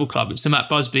this football club. It's Sir Matt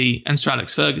Busby and Sir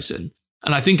Alex Ferguson.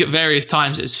 And I think at various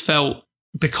times it's felt,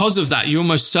 because of that, you're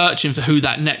almost searching for who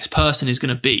that next person is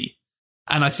going to be.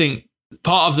 And I think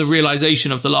part of the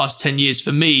realization of the last 10 years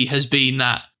for me has been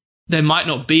that there might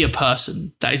not be a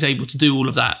person that is able to do all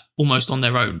of that almost on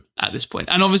their own at this point.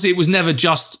 And obviously it was never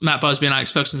just Matt Busby and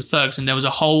Alex Ferguson. There was a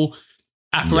whole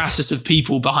apparatus of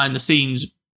people behind the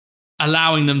scenes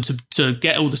allowing them to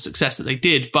get all the success that they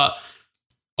did. But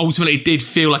ultimately it did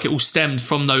feel like it all stemmed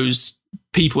from those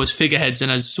people as figureheads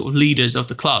and as sort of leaders of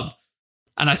the club.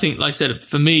 And I think, like I said,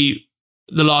 for me,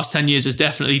 the last 10 years has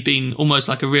definitely been almost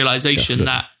like a realization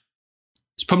that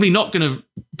it's probably not going to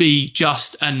be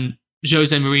just an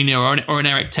Jose Mourinho or an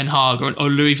Eric Ten Hag or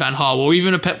Louis van Gaal or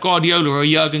even a Pep Guardiola or a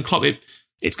Jurgen Klopp.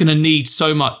 It's going to need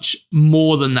so much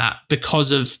more than that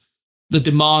because of the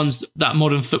demands that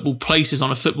modern football places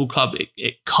on a football club.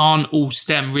 It can't all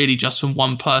stem really just from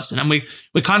one person. And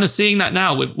we're kind of seeing that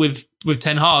now with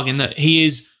Ten Hag, in that he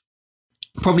is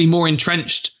probably more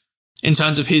entrenched in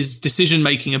terms of his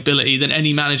decision-making ability than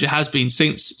any manager has been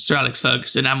since Sir Alex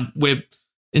Ferguson. And we're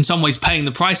in some ways paying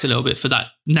the price a little bit for that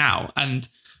now. And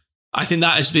I think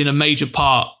that has been a major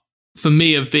part for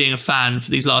me of being a fan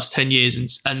for these last 10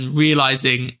 years and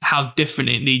realising how different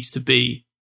it needs to be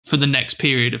for the next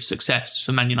period of success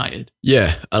for Man United.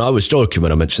 Yeah, and I was joking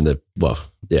when I mentioned I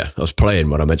was playing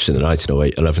when I mentioned the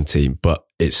 1908-11 team, but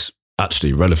it's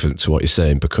actually relevant to what you're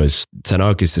saying, because Ten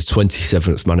Hag is the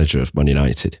 27th manager of Man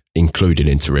United, including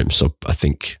interims. So I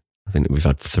think we've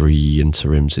had 3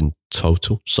 interims in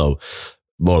total. So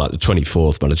more like the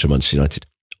 24th manager of Manchester United.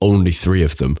 Only 3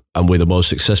 of them, and we're the most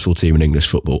successful team in English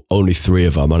football, only 3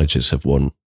 of our managers have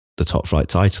won the top flight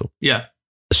title. Yeah.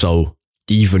 So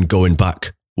even going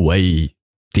back way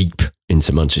deep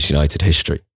into Manchester United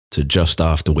history to just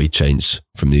after we changed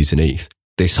from News and Heath,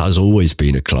 this has always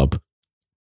been a club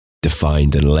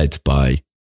defined and led by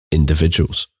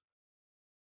individuals.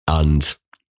 And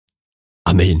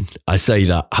I mean, I say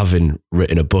that having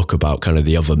written a book about kind of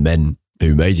the other men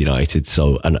who made United.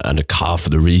 So, and half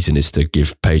of the reason is to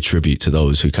pay tribute to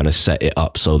those who kind of set it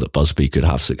up so that Busby could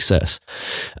have success.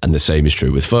 And the same is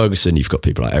true with Ferguson. You've got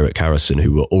people like Eric Harrison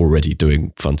who were already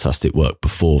doing fantastic work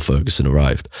before Ferguson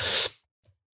arrived.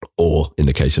 Or in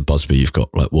the case of Busby, you've got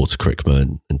like Walter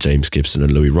Crickman and James Gibson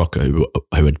and Louis Rocker who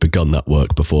had begun that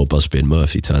work before Busby and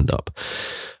Murphy turned up.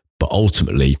 But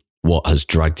ultimately, what has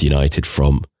dragged United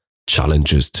from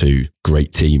challengers to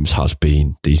great teams has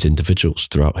been these individuals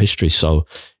throughout history. So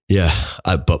yeah,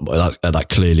 but that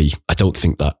clearly, I don't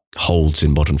think that holds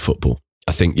in modern football.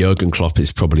 I think Jurgen Klopp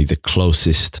is probably the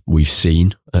closest we've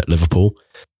seen at Liverpool,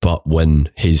 but when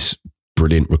his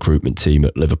brilliant recruitment team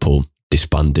at Liverpool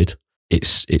disbanded,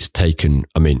 it's taken,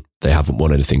 I mean, they haven't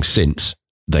won anything since.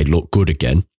 They look good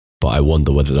again, but I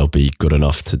wonder whether they'll be good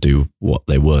enough to do what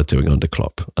they were doing under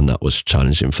Klopp, and that was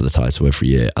challenging for the title every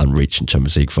year and reaching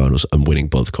Champions League finals and winning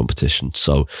both competitions.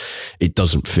 So it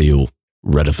doesn't feel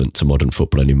relevant to modern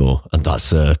football anymore, and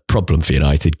that's a problem for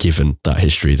United given that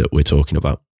history that we're talking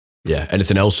about. Yeah.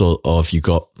 Anything else, or have you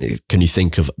got, can you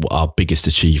think of our biggest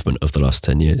achievement of the last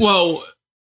 10 years? Well,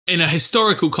 in a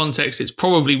historical context, it's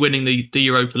probably winning the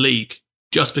Europa League,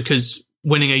 just because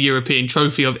winning a European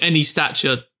trophy of any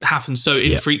stature happens so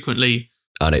infrequently.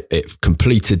 And it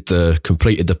completed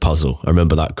the puzzle. I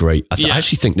remember that great. I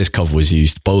actually think this cover was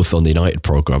used both on the United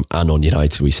programme and on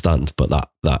United We Stand, but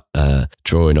that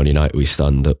drawing on United We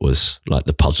Stand, that was like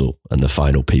the puzzle and the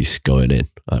final piece going in,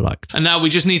 I liked. And now we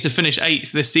just need to finish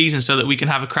 8th this season so that we can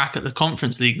have a crack at the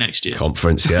Conference League next year.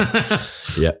 Conference, yeah.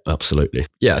 Yeah, absolutely.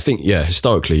 Yeah, I think,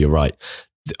 historically you're right.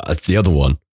 The other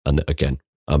one, and again,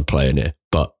 I'm playing here,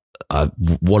 but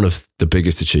one of the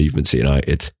biggest achievements at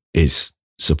United is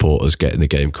supporters getting the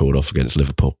game called off against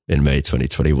Liverpool in May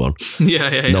 2021.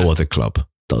 No other club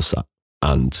does that.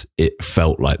 And it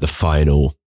felt like the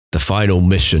final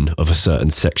mission of a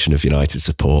certain section of United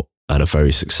support, and a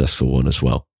very successful one as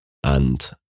well,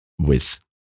 and with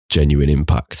genuine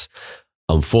impacts.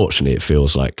 Unfortunately, it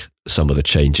feels like some of the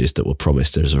changes that were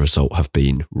promised as a result have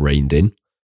been reined in,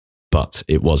 but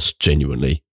it was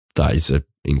genuinely, that is an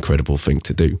incredible thing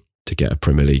to do, to get a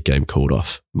Premier League game called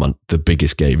off, the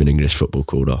biggest game in English football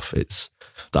called off. It's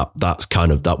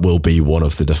that will be one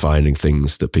of the defining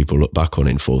things that people look back on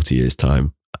in 40 years'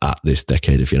 time at this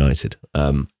decade of United.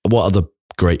 What other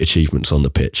great achievements on the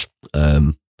pitch?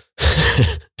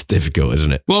 It's difficult,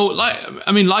 isn't it? Well,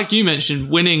 like you mentioned,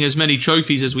 winning as many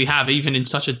trophies as we have, even in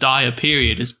such a dire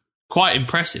period, is quite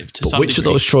impressive to some degree. Which of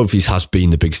those trophies has been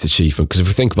the biggest achievement? Because if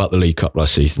we think about the League Cup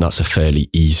last season, that's a fairly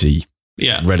easy,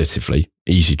 relatively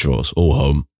easy draws, all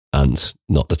home, and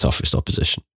not the toughest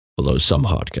opposition, although some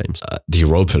hard games. The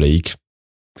Europa League,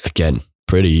 again,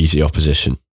 pretty easy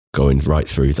opposition going right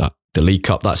through that. The League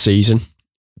Cup that season,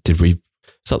 is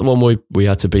that the one we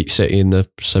had to beat City in the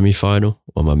semi-final?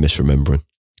 Or am I misremembering?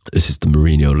 This is the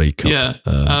Mourinho League Cup. Yeah.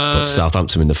 But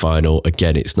Southampton in the final,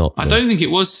 again, it's not... I don't think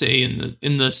it was City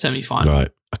in the semi-final.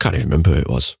 Right. I can't even remember who it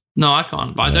was. No, I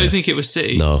can't, but I don't think it was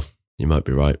City. No, you might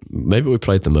be right. Maybe we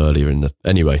played them earlier in the...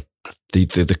 Anyway,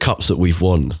 the cups that we've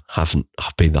won have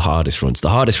been the hardest runs. The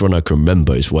hardest run I can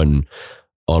remember is when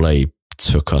Ole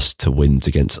took us to wins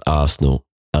against Arsenal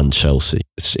and Chelsea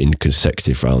in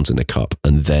consecutive rounds in the cup,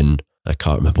 and then I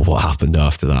can't remember what happened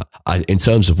after that. In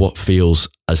terms of what feels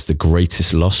as the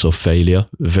greatest loss or failure,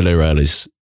 Villarreal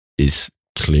is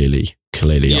clearly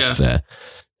up there.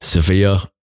 Sevilla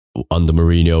under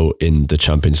Mourinho in the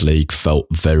Champions League felt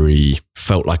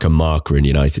like a marker in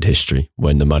United history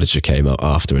when the manager came out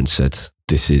after and said,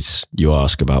 you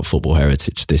ask about football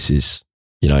heritage, this is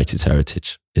United's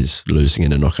heritage, is losing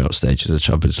in a knockout stage of the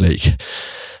Champions League.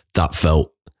 That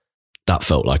felt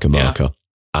like a marker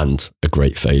and a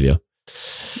great failure.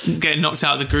 Getting knocked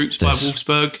out of the groups by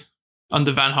Wolfsburg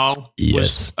under Van Gaal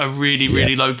was a really,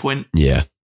 really low point. Yeah.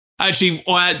 Actually,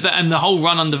 and the whole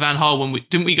run under Van Gaal,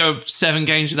 didn't we go 7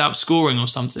 games without scoring or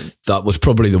something? That was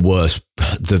probably the worst.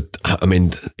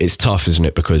 It's tough, isn't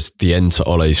it? Because the end to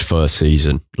Ole's first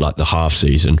season, like the half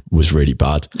season, was really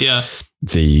bad. Yeah.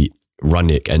 The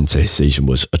Ranić end to his season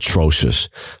was atrocious.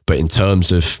 But in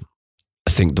terms of I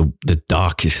think the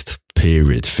darkest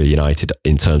period for United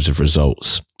in terms of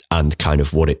results and kind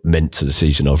of what it meant to the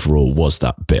season overall was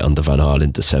that bit under Van Gaal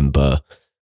in December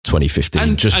 2015,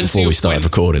 and before we started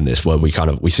recording this, where we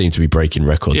seemed to be breaking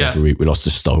records every week. We lost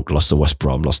to Stoke, lost to West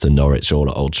Brom, lost to Norwich, all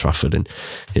at Old Trafford, and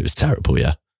it was terrible,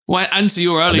 yeah. Well, and to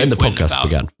your earlier and then the point podcast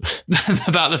began.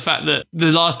 about the fact that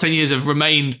the last 10 years have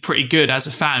remained pretty good as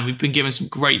a fan. We've been given some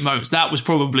great moments. That was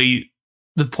probably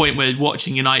the point where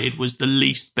watching United was the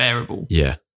least bearable.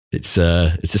 Yeah. It's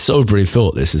a sobering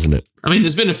thought, this, isn't it? I mean,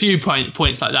 there's been a few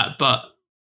points like that, but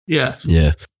yeah.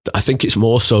 Yeah. I think it's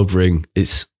more sobering.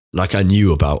 It's like I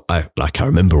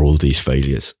remember all these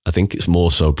failures. I think it's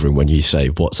more sobering when you say,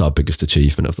 what's our biggest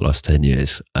achievement of the last 10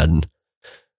 years? And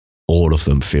all of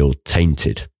them feel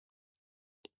tainted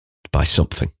by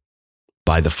something.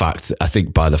 By the fact,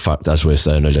 as we're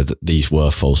saying earlier, that these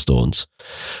were false dawns.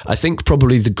 I think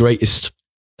probably the greatest,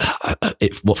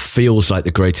 what feels like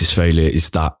the greatest failure is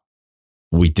that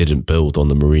we didn't build on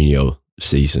the Mourinho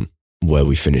season where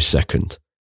we finished second.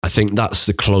 I think that's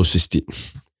the closest,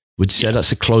 would you say that's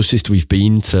the closest we've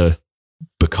been to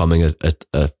becoming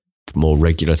a more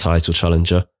regular title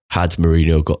challenger? Had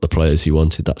Mourinho got the players he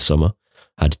wanted that summer?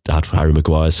 Had Harry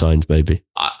Maguire signed maybe?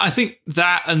 I think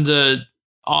that and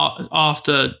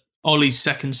after Ollie's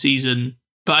second season,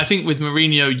 but I think with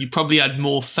Mourinho, you probably had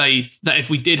more faith that if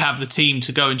we did have the team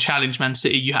to go and challenge Man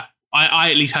City, I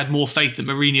at least had more faith that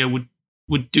Mourinho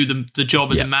would do the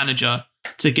job as a manager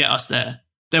to get us there.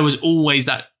 There was always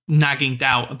that nagging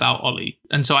doubt about Ollie.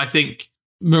 And so I think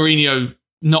Mourinho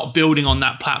not building on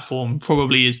that platform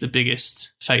probably is the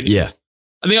biggest failure. Yeah.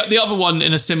 And the other one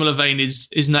in a similar vein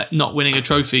is not winning a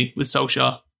trophy with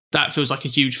Solskjaer. That feels like a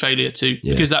huge failure too,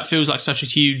 because that feels like such a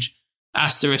huge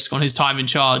asterisk on his time in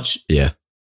charge. Yeah.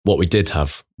 What we did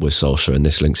have with Solskjaer, and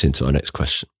this links into our next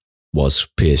question, was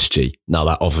PSG. Now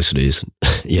that obviously isn't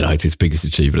United's biggest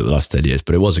achievement of the last 10 years,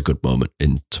 but it was a good moment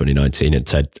in 2019, and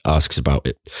Ted asks about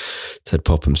it. Ted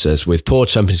Popham says, with poor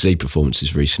Champions League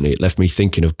performances recently, it left me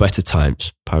thinking of better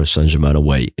times, Paris Saint-Germain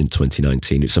away in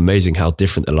 2019. It's amazing how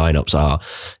different the lineups are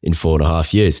in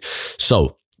 4.5 years.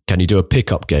 So, can you do a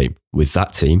pickup game with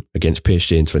that team against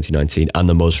PSG in 2019 and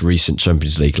the most recent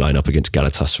Champions League lineup against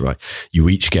Galatasaray? You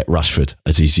each get Rashford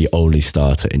as he's the only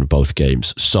starter in both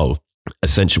games. So,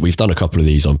 essentially, we've done a couple of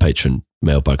these on Patreon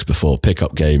mailbags before.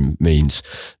 Pickup game means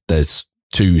there's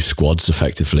two squads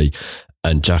effectively,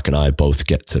 and Jack and I both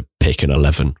get to pick an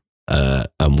 11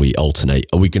 and we alternate.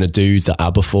 Are we going to do the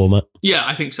ABBA format? Yeah,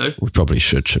 I think so. We probably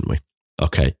should, shouldn't we?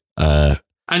 Okay.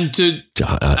 And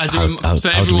for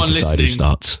everyone listening, who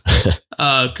starts?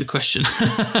 Good question.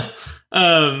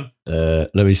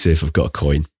 Let me see if I've got a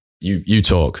coin. You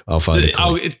talk. I'll find a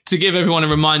coin. To give everyone a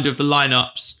reminder of the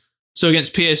lineups. So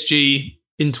against PSG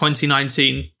in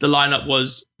 2019, the lineup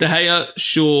was De Gea,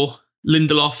 Shaw,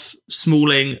 Lindelof,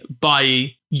 Smalling,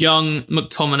 Bailly, Young,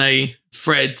 McTominay,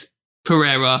 Fred,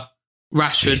 Pereira,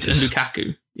 Rashford, and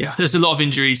Lukaku. Yeah, there's a lot of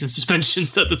injuries and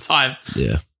suspensions at the time.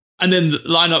 Yeah. And then the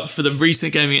lineup for the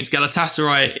recent game against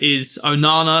Galatasaray is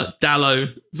Onana,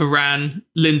 Dalot, Varane,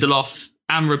 Lindelof,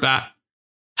 Amrabat,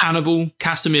 Hannibal,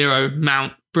 Casemiro,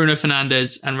 Mount, Bruno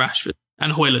Fernandes, and Rashford,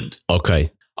 and Højlund.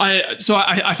 Okay.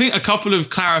 I think a couple of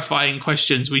clarifying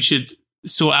questions we should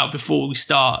sort out before we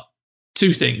start.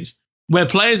 Two things. Where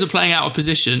players are playing out of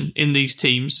position in these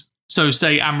teams, so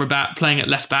say Amrabat playing at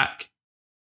left back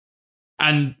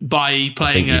and Bailly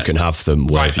playing at you can have them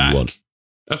wherever you want.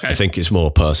 Okay. I think it's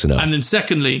more personnel. And then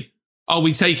secondly, are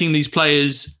we taking these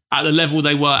players at the level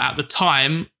they were at the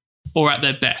time or at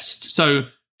their best? So,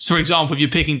 for example, if you're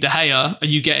picking De Gea, are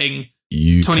you getting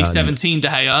 2017 De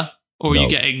Gea or are you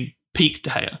getting peak De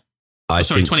Gea? I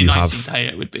think 2019 De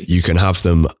Gea it would be. You can have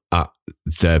them at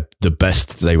the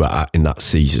best they were at in that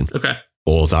season. Okay.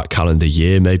 Or that calendar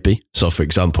year, maybe. So, for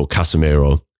example,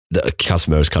 Casemiro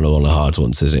is kind of one of the hard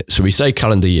ones, isn't it? So we say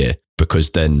calendar year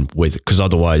because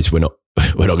otherwise we're not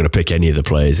going to pick any of the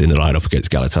players in the lineup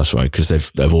against Galatasaray because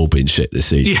they've all been shit this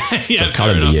season. Yeah, so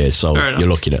calendar year. So you're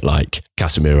looking at like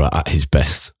Casemiro at his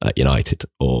best at United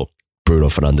or Bruno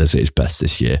Fernandes at his best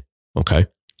this year. Okay.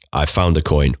 I found a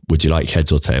coin. Would you like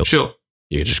heads or tails? Sure.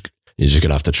 You're just going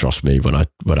to have to trust me when I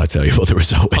tell you what the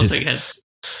result is. I'll take heads.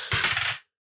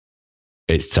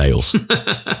 It's tails.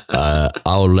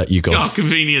 I'll let you go. Oh,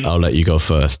 convenient. I'll let you go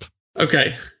first.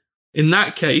 Okay. In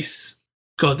that case,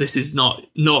 God, this is not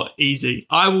easy.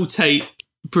 I will take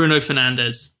Bruno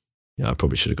Fernandes. Yeah, I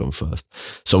probably should have gone first.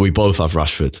 So we both have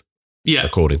Rashford. Yeah.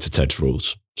 According to Ted's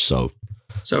rules. So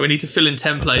we need to fill in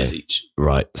 10 players each.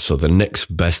 Right. So the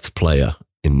next best player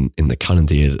in the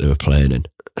calendar year that they were playing in,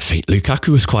 I think Lukaku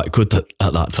was quite good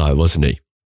at that time, wasn't he?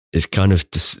 it's kind of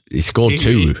he scored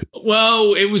 2.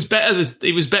 Well, it was better.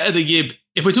 It was better the year.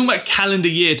 If we're talking about calendar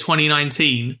year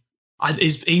 2019,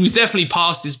 he was definitely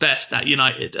past his best at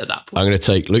United at that point. I'm going to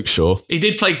take Luke Shaw. He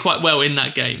did play quite well in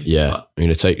that game. Yeah, but. I'm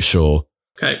going to take Shaw.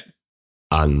 Okay.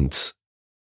 And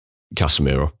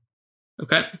Casemiro.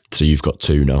 Okay. So you've got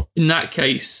 2 now. In that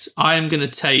case, I am going to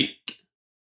take...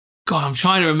 God, I'm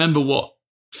trying to remember what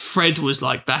Fred was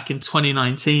like back in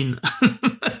 2019.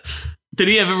 Did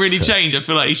he ever really change? I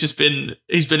feel like he's been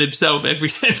himself every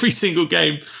single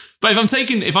game. But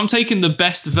if I'm taking the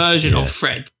best version of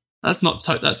Fred, that's not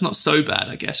so bad,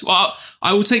 I guess. Well,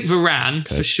 I will take Varane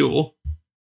for sure.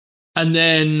 And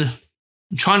then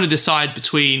I'm trying to decide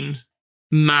between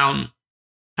Mount,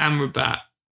 Amrabat,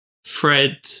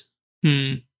 Fred.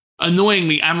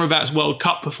 Annoyingly, Amrabat's World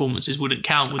Cup performances wouldn't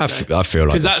count, would they? I feel like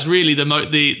because that's really the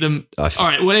all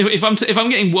right. Well, if I'm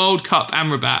getting World Cup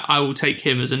Amrabat, I will take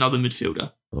him as another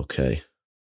midfielder. Okay.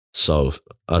 So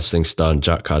as things stand,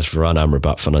 Jack has Varane,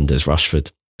 Amrabat, Fernandes,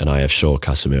 Rashford, and I have Shaw,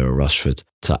 Casemiro, Rashford.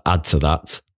 To add to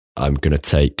that, I'm going to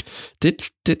take... Did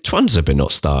Twanzebe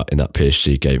not start in that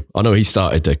PSG game? I know he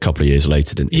started a couple of years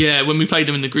later, didn't he? Yeah, when we played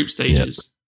him in the group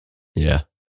stages. Yep.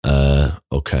 Yeah.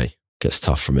 Okay. Gets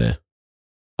tough from here.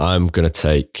 I'm going to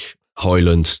take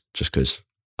Højlund just because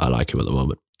I like him at the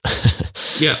moment.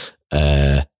 Yeah.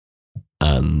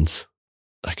 And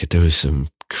I could do with some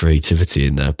creativity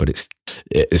in there, but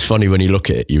it's funny when you look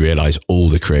at it, you realise all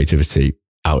the creativity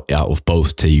out of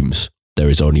both teams. There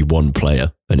is only one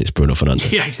player, and it's Bruno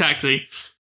Fernandes. Yeah, exactly.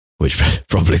 Which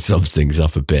probably sums things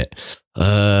up a bit.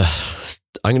 I'm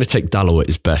going to take Dalot at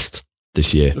his best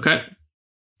this year. Okay.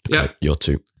 Yeah. You're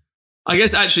 2. I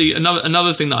guess actually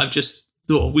another thing that I've just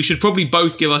thought of, we should probably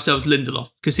both give ourselves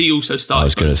Lindelof because he also started. I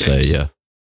was going to say,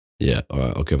 yeah. All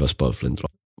right, I'll give us both Lindelof.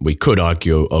 We could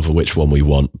argue over which one we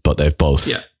want, but they've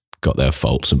both got their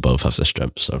faults and both have their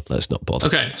strengths, so let's not bother.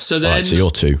 Okay, so then... All right, so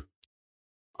you're 2.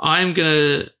 I'm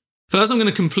going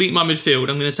to complete my midfield.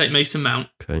 I'm going to take Mason Mount.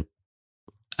 Okay.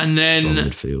 And then... Strong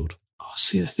midfield. Oh,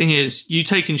 see, the thing is, you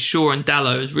taking Shaw and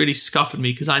Dalot has really scuppered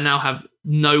me because I now have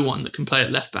no one that can play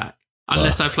at left back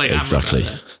unless I play Amrabat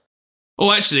there.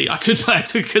 Or actually, I could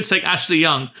take Ashley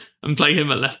Young and play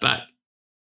him at left back.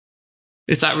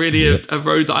 Is that really a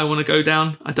road that I want to go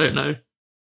down? I don't know.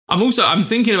 I'm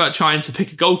thinking about trying to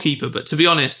pick a goalkeeper, but to be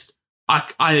honest,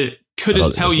 I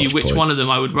couldn't tell you which one of them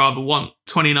I would rather want.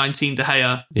 2019 De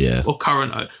Gea or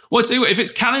current. Well, if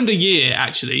it's calendar year,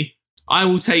 actually, I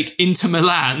will take Inter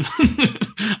Milan,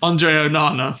 Andre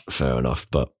Onana. Fair enough,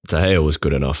 but De Gea was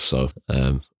good enough. So,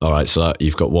 all right, so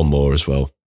you've got one more as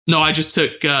well. No, I just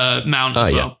took Mount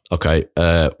as well. Yeah. Okay,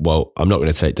 well, I'm not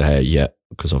going to take De Gea yet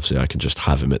because obviously I can just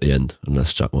have him at the end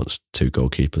unless Jack wants 2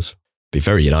 goalkeepers. Be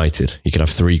very United. You can have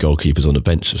 3 goalkeepers on the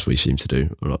bench as we seem to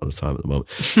do a lot of the time at the moment.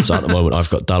 So at the moment, I've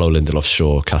got Dalot, Lindelof,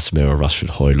 Shaw, Casemiro, Rashford,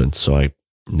 Højlund. So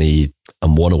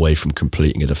I'm 1 away from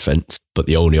completing a defence, but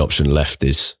the only option left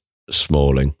is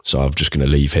Smalling. So I'm just going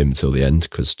to leave him till the end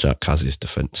because Jack has his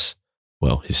defence.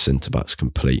 Well, his centre-back's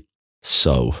complete.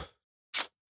 So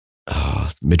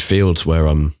midfield's where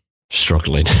I'm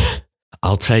struggling.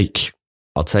 I'll take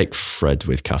Fred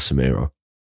with Casemiro.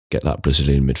 Get that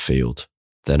Brazilian midfield.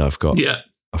 Then I've got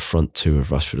a front 2 of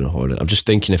Rashford and Højlund. I'm just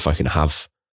thinking if I can have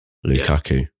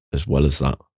Lukaku as well as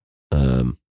that.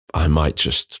 I might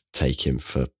just take him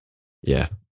for,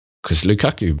 because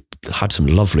Lukaku had some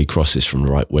lovely crosses from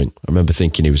the right wing. I remember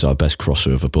thinking he was our best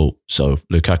crosser of a ball. So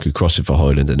Lukaku crossing for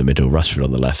Højlund in the middle, Rashford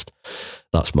on the left.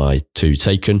 That's my 2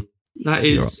 taken. That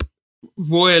is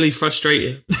royally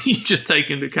frustrating. You've just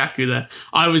taken Lukaku there.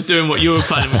 I was doing what you were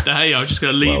planning with De Gea. I was just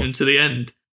going to leave him to the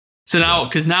end. So now,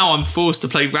 because now I'm forced to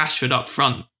play Rashford up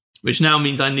front, which now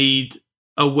means I need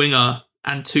a winger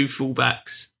and 2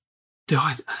 fullbacks.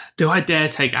 Do I dare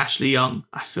take Ashley Young?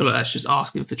 I feel like that's just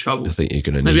asking for trouble. I think you're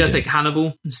going to Maybe I'll take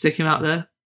Hannibal and stick him out there.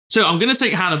 So I'm going to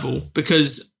take Hannibal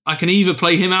because I can either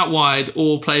play him out wide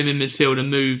or play him in midfield and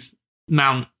move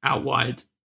Mount out wide.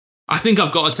 I think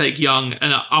I've got to take Young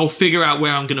and I'll figure out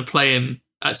where I'm going to play him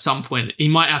at some point. He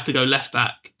might have to go left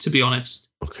back, to be honest.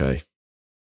 Okay.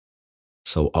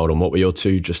 So hold on, what were your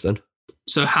 2 just then?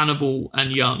 So Hannibal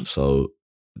and Young. So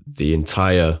the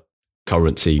entire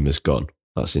current team has gone.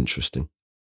 That's interesting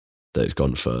that it's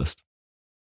gone first.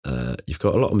 You've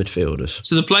got a lot of midfielders.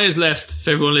 So the players left,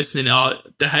 for everyone listening, are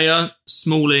De Gea,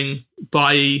 Smalling,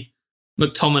 Bailly,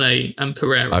 McTominay and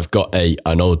Pereira. I've got I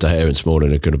know De Gea and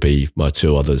Smalling are going to be my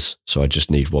 2 others, so I just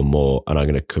need 1 more and I'm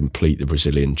going to complete the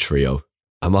Brazilian trio.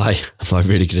 Am I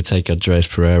really going to take Andreas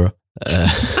Pereira?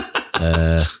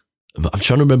 I'm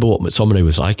trying to remember what McTominay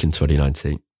was like in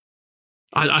 2019.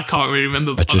 I can't really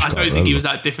remember. I don't think he was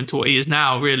that different to what he is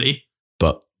now, really.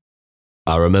 But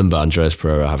I remember Andreas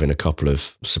Pereira having a couple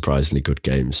of surprisingly good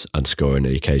games and scoring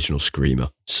the occasional screamer.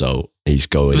 So he's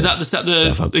going. Was that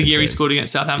the year he scored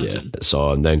against Southampton? Yeah.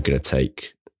 So I'm then going to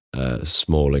take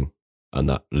Smalling, and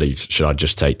that leaves. Should I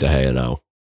just take De Gea now?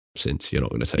 Since you're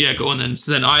not going to take. Yeah, go on then.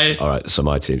 So then All right. So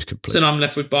my team's complete. So then I'm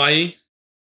left with Bailly.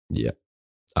 Yeah.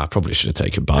 I probably should have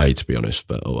taken Bailly, to be honest,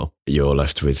 but oh well. You're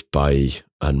left with Bailly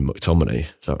and McTominay.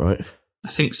 Is that right? I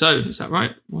think so. Is that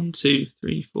right? 1, 2,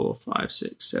 3, 4, 5,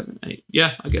 6, 7, 8.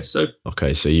 Yeah, I guess so.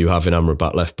 Okay, so you have an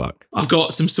Amrabat left back. I've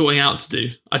got some sorting out to do.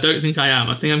 I don't think I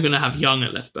am. I think I'm going to have Young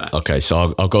at left back. Okay,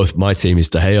 so I'll go with my team is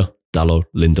De Gea, Dalot,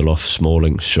 Lindelof,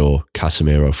 Smalling, Shaw,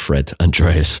 Casemiro, Fred,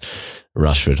 Andreas,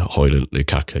 Rashford, Højlund,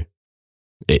 Lukaku.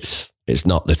 It's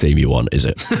not the team you want, is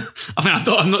it?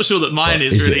 I'm not sure that mine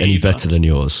is really. Is it any better than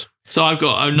yours? So I've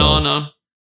got Onana,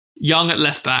 Young at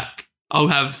left back. I'll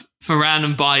have Varane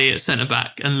and Bailly at centre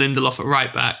back and Lindelof at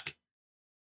right back.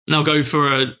 And I'll go for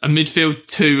a midfield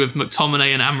 2 of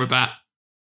McTominay and Amrabat.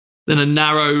 Then a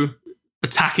narrow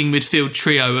attacking midfield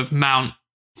trio of Mount,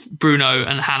 Bruno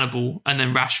and Hannibal, and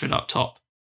then Rashford up top.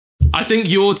 I think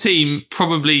your team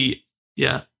probably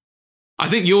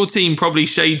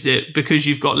shades it because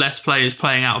you've got less players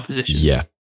playing out of position. Yeah,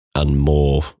 and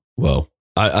more, well,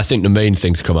 I think the main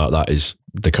thing to come out of that is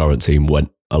the current team went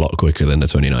a lot quicker than the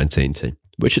 2019 team,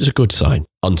 which is a good sign.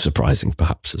 Unsurprising,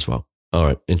 perhaps, as well. All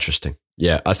right, interesting.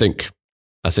 Yeah, I think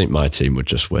my team would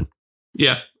just win.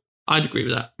 Yeah, I'd agree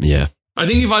with that. Yeah. I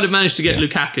think if I'd have managed to get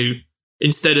Lukaku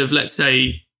instead of, let's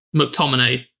say,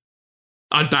 McTominay,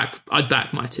 I'd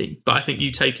back my team. But I think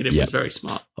you taking it was very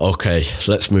smart. Okay,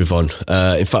 let's move on.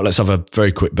 In fact, let's have a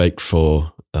very quick break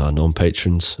for our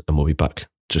non-patrons, and we'll be back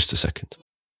just a second.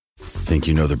 Think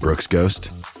you know the Brooks Ghost?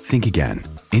 Think again.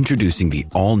 Introducing the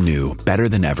all-new,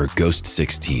 better-than-ever Ghost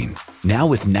 16. Now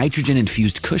with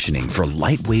nitrogen-infused cushioning for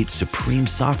lightweight, supreme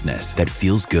softness that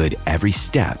feels good every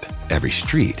step, every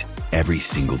street, every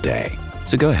single day.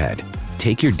 So go ahead,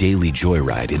 take your daily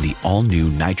joyride in the all-new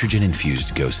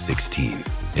nitrogen-infused Ghost 16.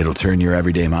 It'll turn your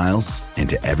everyday miles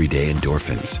into everyday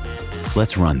endorphins.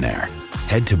 Let's run there.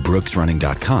 Head to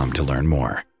brooksrunning.com to learn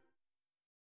more.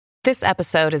 This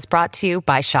episode is brought to you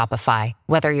by Shopify.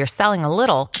 Whether you're selling a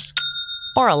little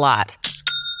or a lot,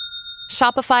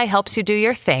 Shopify helps you do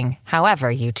your thing, however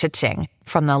you cha-ching.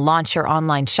 From the launch your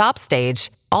online shop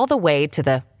stage, all the way to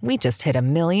the we just hit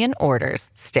 1 million orders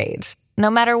stage.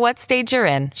 No matter what stage you're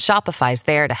in, Shopify's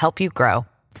there to help you grow.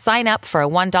 Sign up for a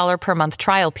 $1 per month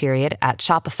trial period at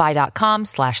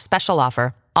shopify.com/special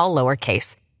offer, all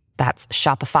lowercase. That's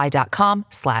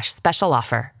shopify.com/special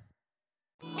offer.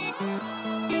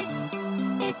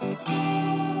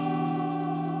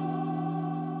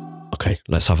 Okay,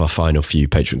 let's have our final few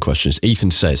patron questions.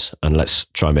 Ethan says, and let's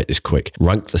try and make this quick,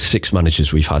 rank the 6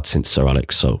 managers we've had since Sir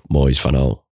Alex. So Moyes, Van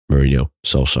Gaal, Mourinho,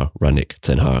 Solskjaer, Rangnick,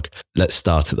 Ten Hag. Let's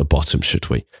start at the bottom, should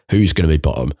we? Who's going to be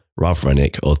bottom, Ralph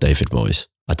Rangnick or David Moyes?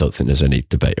 I don't think there's any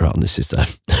debate around this, is there?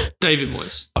 David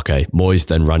Moyes. Okay, Moyes,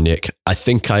 then Rangnick. I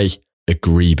think I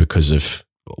agree because of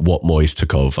what Moyes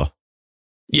took over.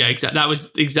 Yeah, exactly. That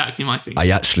was exactly my thing. I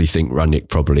actually think Rangnick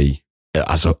probably,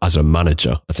 as a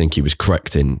manager, I think he was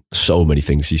correct in so many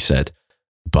things he said,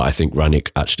 but I think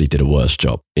Rangnick actually did a worse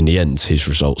job. In the end, his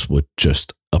results were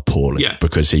just appalling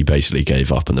because he basically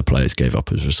gave up and the players gave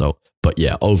up as a result. But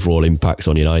yeah, overall impact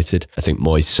on United, I think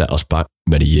Moyes set us back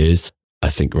many years. I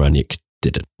think Rangnick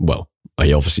didn't. Well,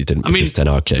 he obviously didn't because Ten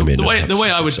Hag came in. The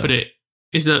way I would put it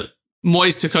is that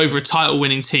Moyes took over a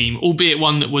title-winning team, albeit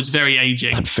one that was very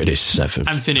aging. And finished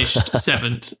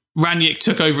 7th. Rangnick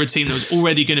took over a team that was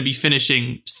already going to be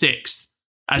finishing 6th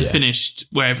and finished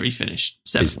wherever he finished,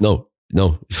 7th.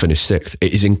 No, he finished 6th.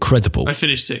 It is incredible. I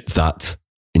finished 6th. That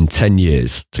in 10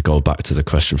 years, to go back to the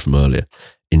question from earlier,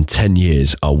 in 10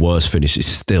 years, our worst finish is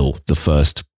still the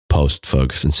first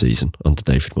post-Ferguson season under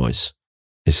David Moyes.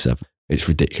 It's 7th. It's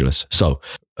ridiculous. So,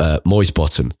 Moyes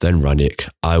bottom, then Rangnick.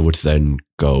 I would then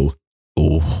go,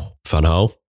 Van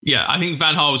Gaal. Yeah, I think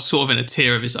Van Gaal was sort of in a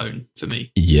tier of his own for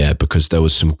me. Yeah, because there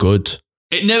was some good.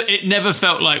 It never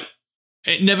felt like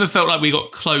we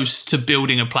got close to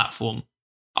building a platform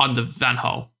under Van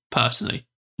Gaal, personally.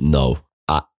 No.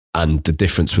 And the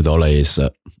difference with Ole is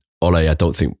that I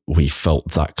don't think we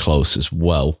felt that close as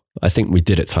well. I think we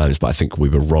did at times, but I think we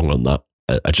were wrong on that.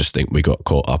 I just think we got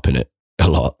caught up in it a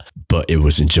lot, but it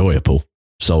was enjoyable.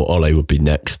 So Ole would be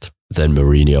next, then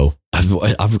Mourinho.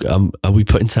 Are we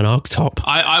putting Ten Hag top?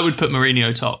 I would put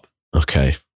Mourinho top.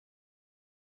 Okay.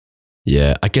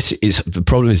 Yeah, I guess the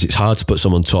problem is it's hard to put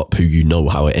someone top who you know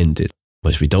how it ended,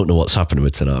 which we don't know what's happening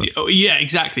with Ten Hag. Yeah,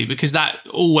 exactly, because that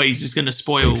always is going to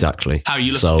spoil how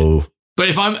you look at it. But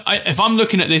if I'm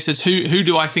looking at this as who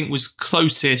do I think was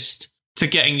closest to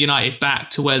getting United back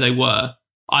to where they were,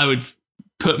 I would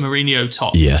put Mourinho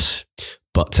top. Yes,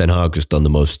 but Ten Hag has done the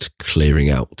most clearing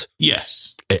out.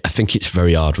 Yes. I think it's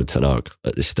very hard with Ten Hag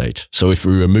at this stage. So if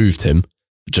we removed him,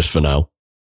 just for now,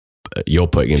 you're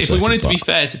putting him If we wanted to be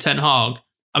fair to Ten Hag,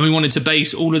 and we wanted to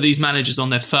base all of these managers on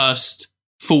their first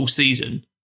full season,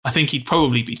 I think he'd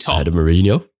probably be top. Ahead of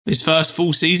Mourinho? His first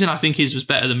full season, I think his was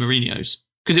better than Mourinho's.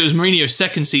 Because it was Mourinho's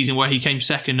second season where he came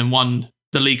second and won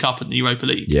the League Cup and the Europa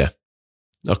League. Yeah.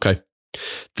 Okay.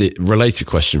 The related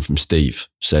question from Steve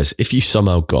says, if you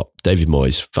somehow got David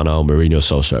Moyes, Van Gaal, Mourinho,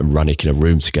 Solskjaer and Ranić in a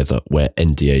room together where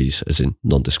NDAs, as in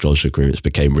non-disclosure agreements,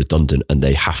 became redundant and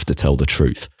they have to tell the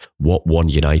truth, what one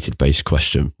United-based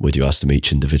question would you ask them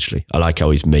each individually? I like how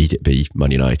he's made it be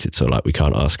Man United, so like we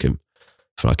can't ask him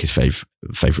for like his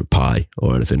favourite pie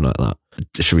or anything like that.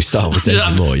 Should we start with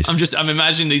David Moyes? I'm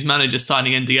imagining these managers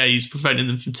signing NDAs, preventing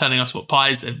them from telling us what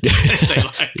pies they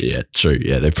like. Yeah, true.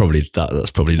 Yeah, that's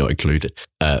probably not included.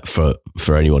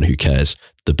 For anyone who cares,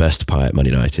 the best pie at Man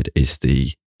United is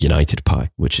the United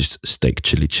pie, which is steak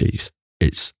chili cheese.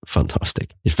 It's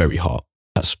fantastic. It's very hot,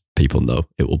 as people know.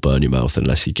 It will burn your mouth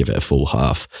unless you give it a full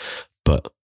half. But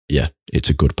yeah, it's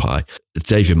a good pie.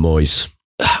 David Moyes.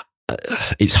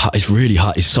 It's really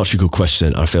hard. It's such a good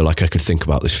question. I feel like I could think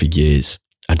about this for years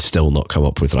and still not come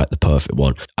up with like the perfect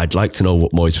one. I'd like to know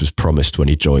what Moyes was promised when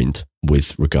he joined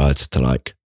with regards to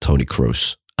like Toni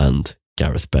Kroos and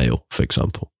Gareth Bale, for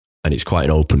example. And it's quite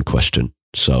an open question.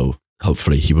 So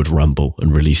hopefully he would ramble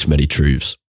and release many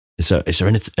truths. Is there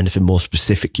anything more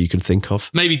specific you can think of?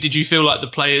 Maybe did you feel like the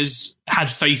players had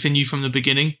faith in you from the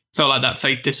beginning? Felt like that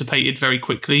faith dissipated very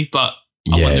quickly, but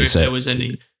I wonder if there was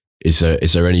any... Is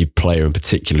there any player in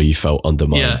particular you felt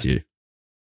undermined you?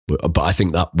 But I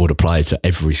think that would apply to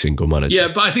every single manager. Yeah,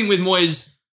 but I think with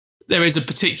Moyes, there's a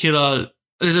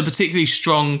particularly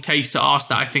strong case to ask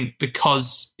that, I think,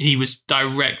 because he was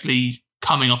directly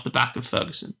coming off the back of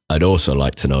Ferguson. I'd also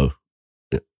like to know,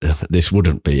 this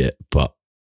wouldn't be it, but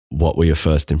what were your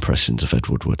first impressions of Ed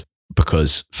Woodward?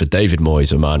 Because for David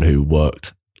Moyes, a man who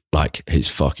worked like his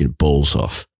fucking balls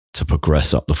off to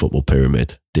progress up the football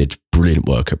pyramid, did brilliant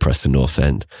work at Preston North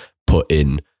End, put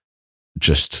in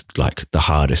just like the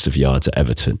hardest of yards at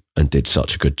Everton and did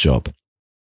such a good job.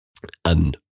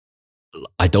 And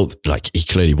I don't he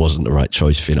clearly wasn't the right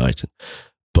choice for United.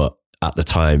 But at the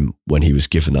time when he was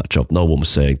given that job, no one was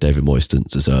saying David Moyes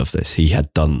didn't deserve this. He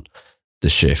had done the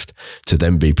shift to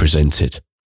then be presented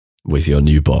with your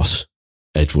new boss,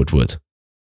 Ed Woodward.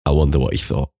 I wonder what he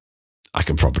thought. I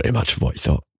can probably imagine what he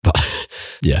thought. But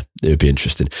yeah, it would be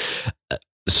interesting.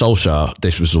 Solskjaer,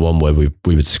 this was the one where we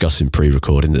were discussing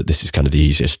pre-recording that this is kind of the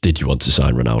easiest. Did you want to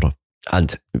sign Ronaldo?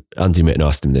 And Andy Mitten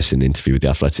asked him this in an interview with The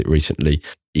Athletic recently.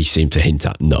 He seemed to hint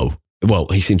at no. Well,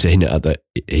 he seemed to hint at that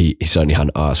he certainly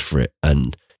hadn't asked for it,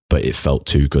 but it felt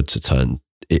too good to turn.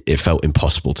 It felt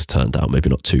impossible to turn down. Maybe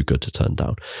not too good to turn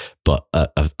down, but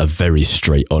a very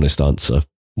straight, honest answer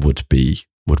would be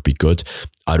good.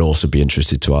 I'd also be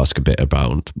interested to ask a bit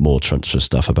about more transfer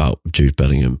stuff about Jude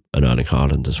Bellingham and Erling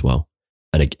Haaland as well.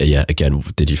 And again,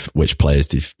 which players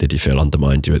did you feel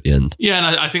undermined you at the end? Yeah,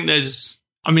 and I think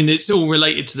it's all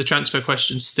related to the transfer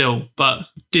question still, but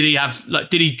did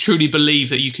he truly believe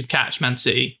that you could catch Man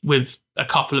City with a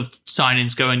couple of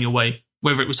signings going your way,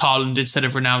 whether it was Haaland instead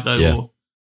of Ronaldo or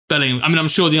Bellingham? I mean, I'm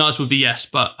sure the answer would be yes,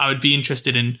 but I would be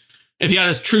interested in, if he had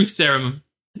a truth serum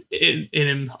in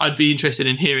him, I'd be interested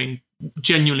in hearing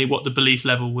genuinely what the belief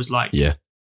level was like. Yeah.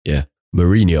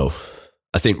 Mourinho.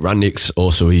 I think Ranić's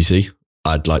also easy.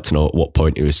 I'd like to know at what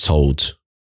point he was told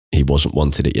he wasn't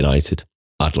wanted at United.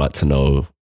 I'd like to know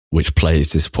which players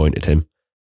disappointed him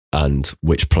and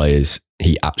which players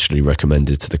he actually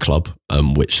recommended to the club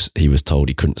and which he was told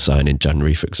he couldn't sign in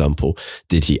January, for example.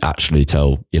 Did he actually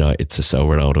tell United to sell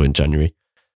Ronaldo in January?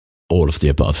 All of the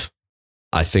above.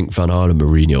 I think Van Gaal and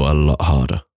Mourinho are a lot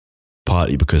harder,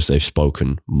 partly because they've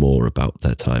spoken more about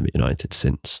their time at United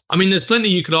since. I mean, there's plenty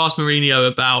you could ask Mourinho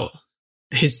about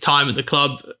his time at the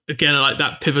club. Again, like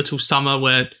that pivotal summer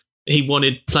where he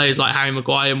wanted players like Harry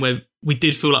Maguire and where we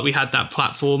did feel like we had that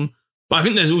platform. But I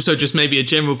think there's also just maybe a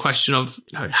general question of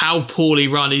how poorly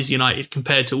run is United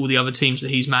compared to all the other teams that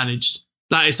he's managed.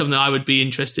 That is something I would be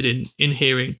interested in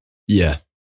hearing. Yeah,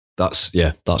 that's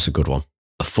a good one.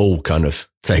 A full kind of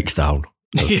takes down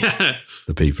of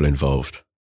the people involved.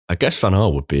 I guess Van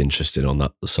Gaal would be interested on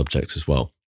that subject as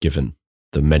well, given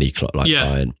the many clubs like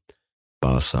Bayern,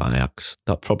 Barca, Ajax.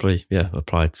 That probably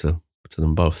applied to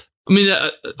them both. I mean,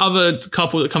 the other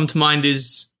couple that come to mind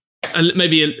is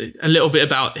maybe a little bit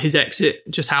about his exit,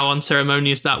 just how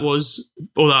unceremonious that was,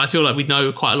 although I feel like we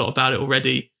know quite a lot about it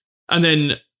already. And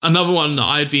then another one that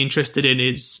I'd be interested in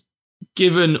is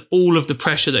given all of the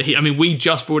pressure that we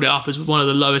just brought it up as one of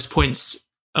the lowest points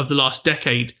of the last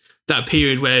decade, that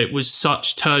period where it was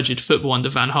such turgid football under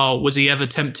Van Gaal. Was he ever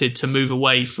tempted to move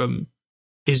away from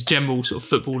his general sort of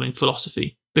footballing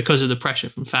philosophy because of the pressure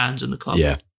from fans and the club?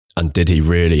 Yeah. And did he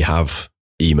really have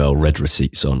email red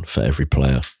receipts on for every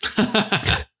player?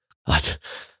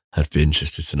 I'd be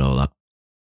interested to know that.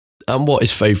 And what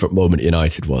his favourite moment at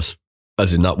United was.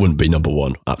 As in, that wouldn't be number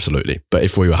one, absolutely. But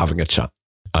if we were having a chat,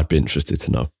 I'd be interested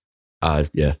to know. I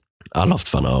loved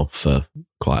Van Gaal for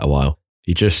quite a while.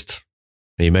 He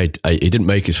didn't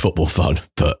make his football fun,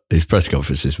 but his press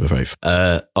conferences were very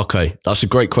fun. Okay, that's a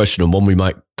great question, and one we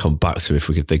might come back to if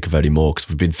we can think of any more, because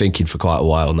we've been thinking for quite a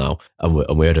while now,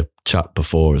 and we had a chat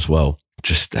before as well.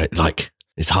 Just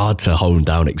it's hard to hone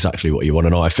down exactly what you want to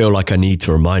know. I feel like I need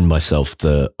to remind myself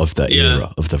of the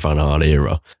era, of the Van Gaal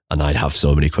era, and I'd have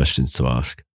so many questions to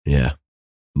ask. Yeah.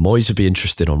 Moyes would be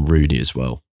interested on Rooney as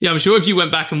well. Yeah, I'm sure if you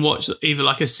went back and watched either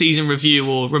like a season review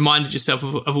or reminded yourself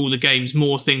of all the games,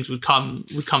 more things would come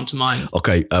to mind.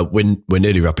 Okay, we're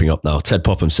nearly wrapping up now. Ted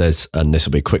Popham says, and this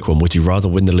will be a quick one, would you rather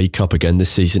win the League Cup again this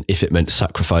season if it meant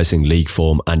sacrificing league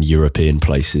form and European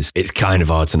places? It's kind of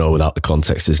hard to know without the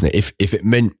context, isn't it? If it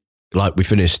meant like we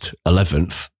finished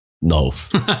 11th, no.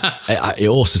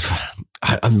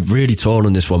 I'm really torn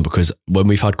on this one, because when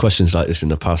we've had questions like this in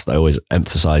the past, I always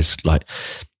emphasise like,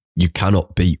 you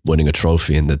cannot beat winning a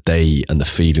trophy in the day and the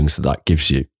feelings that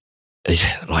gives you.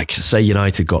 Like, say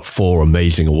United got 4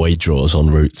 amazing away draws en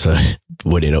route to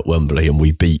winning at Wembley, and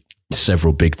we beat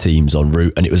several big teams en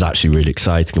route, and it was actually really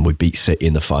exciting, and we beat City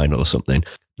in the final or something,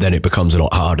 then it becomes a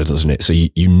lot harder, doesn't it? So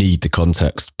you need the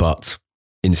context, but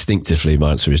instinctively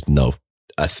my answer is no.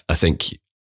 I think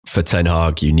for Ten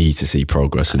Hag, you need to see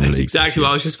progress in the league. That's exactly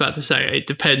what I was just about to say. It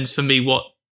depends for me what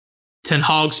Ten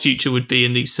Hag's future would be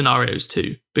in these scenarios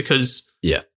too, because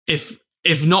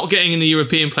if not getting in the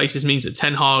European places means that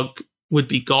Ten Hag would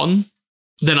be gone,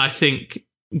 then I think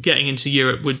getting into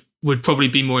Europe would probably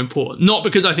be more important. Not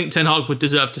because I think Ten Hag would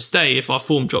deserve to stay if our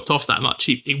form dropped off that much.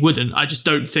 He wouldn't. I just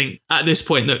don't think at this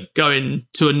point that going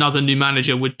to another new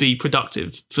manager would be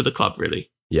productive for the club, really.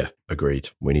 Yeah, agreed.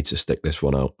 We need to stick this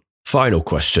one out. Final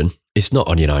question. It's not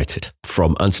on United.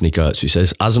 From Anthony Gertz, who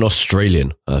says, as an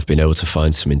Australian, I've been able to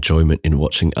find some enjoyment in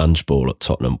watching Ange ball at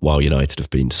Tottenham while United have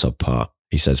been subpar.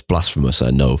 He says, blasphemous, I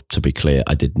know. To be clear,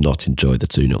 I did not enjoy the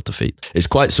 2-0 defeat. It's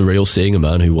quite surreal seeing a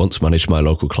man who once managed my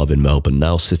local club in Melbourne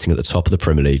now sitting at the top of the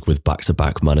Premier League with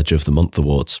back-to-back Manager of the Month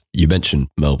awards. You mentioned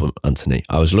Melbourne, Anthony.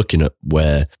 I was looking at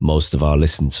where most of our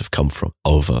listens have come from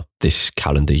over this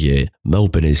calendar year.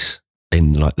 Melbourne is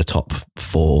in like the top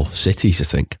 4 cities, I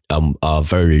think. Our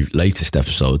very latest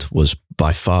episode was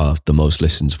by far the most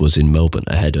listens was in Melbourne,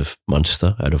 ahead of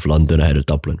Manchester, ahead of London, ahead of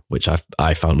Dublin, which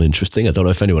I found interesting. I don't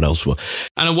know if anyone else will.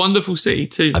 And a wonderful city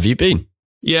too. Have you been?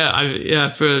 Yeah,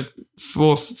 for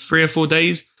 3 or 4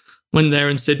 days. Went there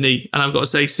in Sydney, and I've got to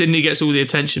say, Sydney gets all the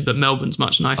attention, but Melbourne's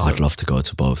much nicer. I'd love to go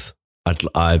to both. I've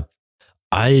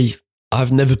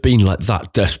never been like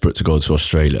that desperate to go to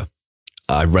Australia.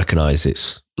 I recognise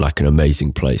it's like an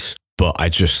amazing place, but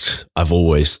I've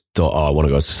always thought, I want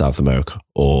to go to South America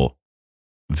or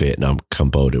Vietnam,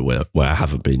 Cambodia, where I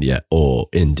haven't been yet, or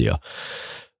India.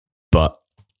 But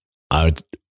I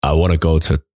want to go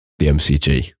to the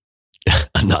MCG,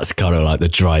 and that's kind of like the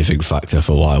driving factor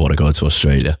for why I want to go to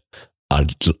Australia.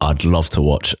 I'd love to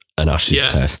watch an Ashes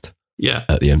test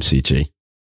at the MCG.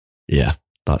 Yeah,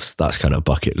 that's kind of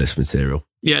bucket list material.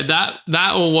 Yeah,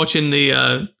 that or watching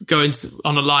the going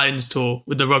on a Lions tour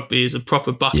with the rugby is a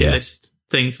proper bucket list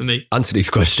thing for me. Anthony's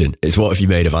question is, what have you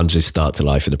made of Ange's start to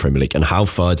life in the Premier League, and how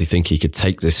far do you think he could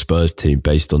take this Spurs team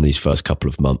based on these first couple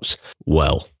of months?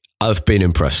 Well, I've been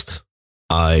impressed.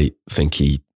 I think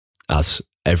he, as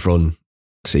everyone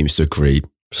seems to agree,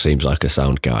 seems like a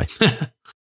sound guy.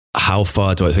 How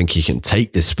far do I think he can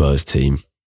take this Spurs team?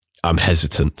 I'm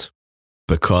hesitant,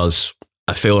 because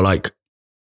I feel like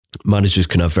managers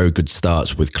can have very good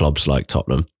starts with clubs like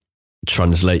Tottenham.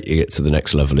 Translating it to the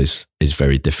next level is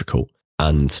very difficult.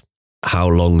 And how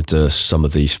long do some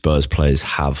of these Spurs players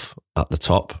have at the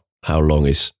top? How long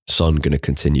is Son going to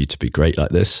continue to be great like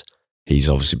this? He's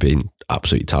obviously been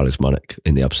absolutely talismanic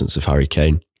in the absence of Harry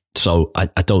Kane. So I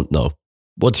don't know.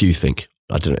 What do you think?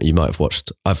 I don't know. You might have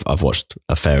watched. I've watched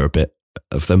a fair bit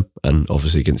of them, and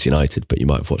obviously against United, but you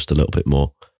might have watched a little bit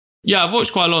more. Yeah, I've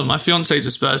watched quite a lot. My fiance's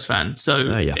a Spurs fan,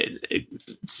 so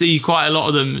see quite a lot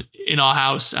of them in our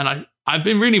house. And I've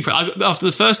been really impressed. After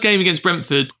the first game against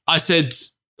Brentford, I said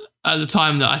at the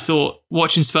time that I thought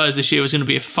watching Spurs this year was going to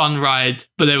be a fun ride,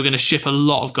 but they were going to ship a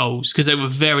lot of goals because they were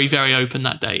very, very open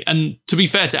that day. And to be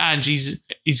fair to Ange,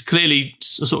 he's clearly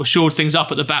sort of shored things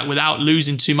up at the back without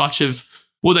losing too much of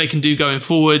what they can do going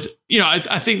forward.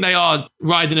 I think they are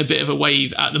riding a bit of a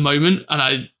wave at the moment,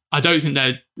 and I don't think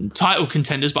they're title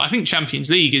contenders, but I think Champions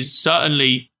League is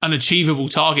certainly an achievable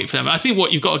target for them. And I think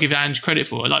what you've got to give Ange credit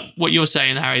for, like what you're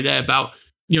saying, Harry, there about,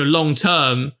 long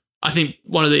term, I think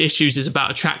one of the issues is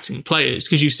about attracting players,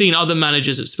 because you've seen other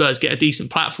managers at Spurs get a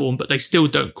decent platform, but they still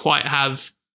don't quite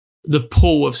have the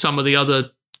pull of some of the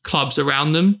other clubs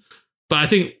around them. But I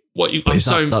think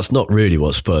that's not really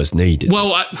what Spurs need.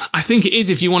 Well, I think it is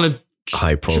if you want to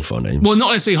high profile names. Well,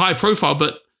 not necessarily high profile,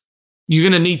 but you're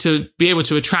going to need to be able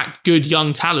to attract good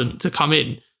young talent to come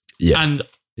in. Yeah. And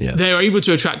they're able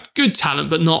to attract good talent,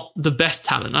 but not the best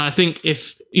talent. And I think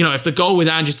if the goal with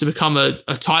Ange is to become a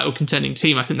title contending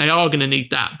team, I think they are going to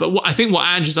need that. But I think what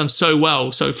Ange has done so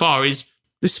well so far is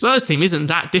the Spurs team isn't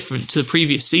that different to the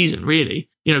previous season, really.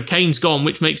 Kane's gone,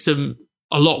 which makes them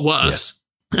a lot worse.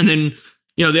 Yeah. And then,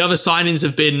 the other signings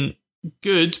have been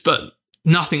good, but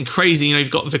nothing crazy.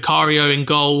 You've got Vicario in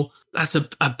goal. That's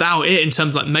about it in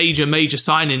terms of like major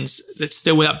signings. That's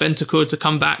still without Bentancur to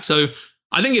come back. So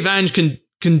I think if Ange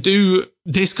can do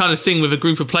this kind of thing with a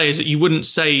group of players that you wouldn't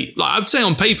say, like I'd say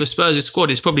on paper, Spurs' squad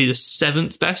is probably the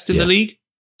 7th best in the league.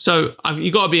 So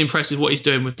you've got to be impressed with what he's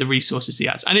doing with the resources he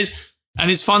has. And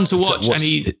it's fun to watch.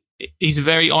 And he's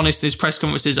very honest in his press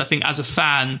conferences. I think as a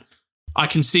fan, I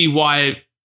can see why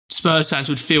Spurs fans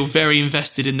would feel very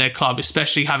invested in their club,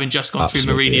 especially having just gone through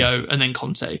Mourinho and then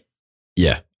Conte.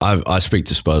 Yeah, I speak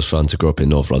to Spurs fans who grew up in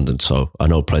North London, so I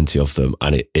know plenty of them,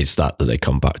 and it's that they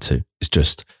come back to. It's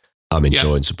just, I'm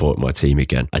enjoying supporting my team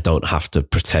again. I don't have to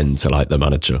pretend to like the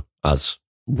manager, as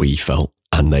we felt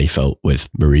and they felt with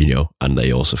Mourinho, and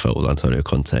they also felt with Antonio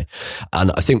Conte.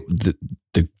 And I think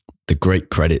the great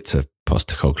credit to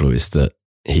Postecoglou is that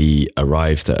he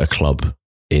arrived at a club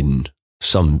in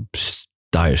some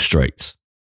dire straits,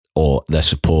 or their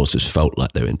supporters felt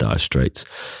like they were in dire straits,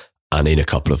 and in a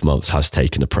couple of months has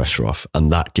taken the pressure off,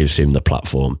 and that gives him the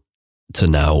platform to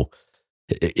now,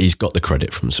 he's got the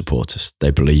credit from supporters.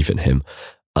 They believe in him,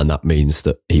 and that means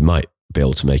that he might be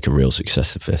able to make a real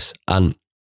success of this. And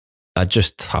I'm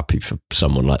just happy for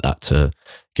someone like that to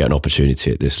get an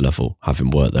opportunity at this level, having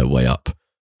worked their way up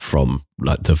from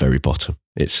like the very bottom.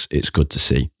 It's good to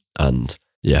see, and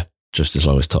just as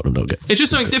long as Tottenham don't get... It's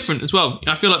just something different as well.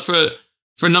 I feel like for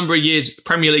a number of years,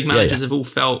 Premier League managers have all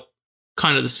felt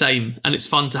kind of the same, and it's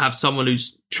fun to have someone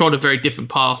who's trod a very different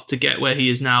path to get where he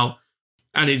is now,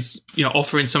 and is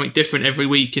offering something different every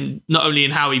week, and not only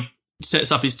in how he sets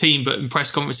up his team, but in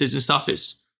press conferences and stuff.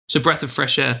 It's a breath of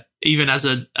fresh air. Even as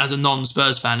a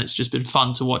non-Spurs fan, it's just been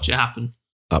fun to watch it happen.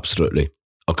 Absolutely.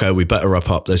 Okay, we better wrap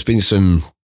up. There's been some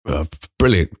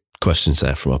brilliant questions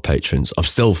there from our patrons. I'm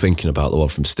still thinking about the one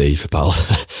from Steve about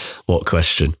what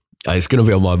question. It's going to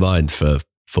be on my mind for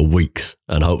weeks,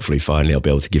 and hopefully finally I'll be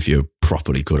able to give you a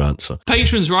properly good answer.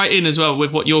 Patrons write in as well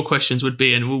with what your questions would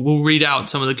be, and we'll read out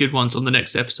some of the good ones on the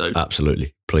next episode.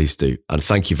 Absolutely. Please do. And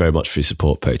thank you very much for your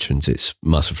support, patrons. It's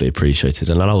massively appreciated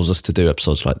and allows us to do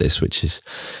episodes like this, which is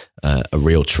a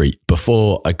real treat.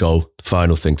 Before I go, the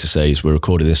final thing to say is we're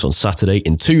recording this on Saturday.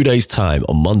 In 2 days' time,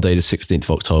 on Monday the 16th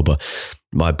of October,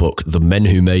 my book, The Men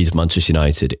Who Made Manchester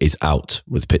United, is out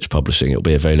with Pitch Publishing. It'll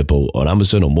be available on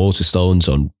Amazon, on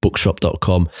Waterstones, on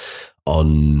bookshop.com,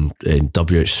 in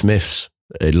WH Smith's,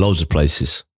 in loads of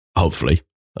places, hopefully,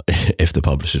 if the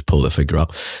publishers pull their figure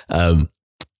out.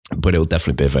 But it'll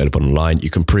definitely be available online. You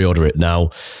can pre-order it now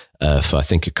for, I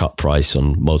think, a cut price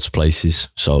on most places.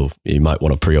 So you might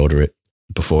want to pre-order it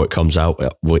before it comes out,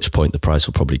 at which point the price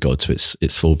will probably go to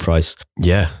its full price.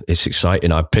 Yeah, it's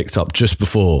exciting. I picked up, just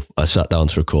before I sat down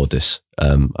to record this,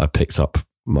 I picked up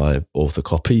my author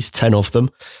copies, 10 of them.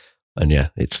 And yeah,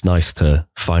 it's nice to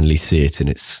finally see it in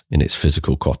its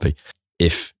physical copy.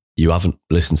 If you haven't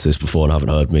listened to this before and haven't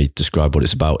heard me describe what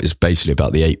it's about, it's basically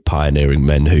about the 8 pioneering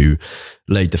men who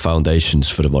laid the foundations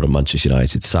for the modern Manchester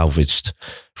United, salvaged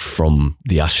from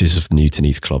the ashes of the Newton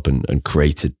Heath Club and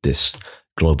created this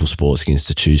global sporting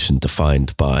institution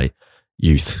defined by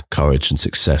youth, courage and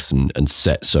success, and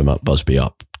set Sir Matt Busby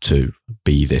up to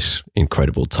be this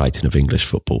incredible titan of English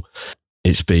football.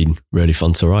 It's been really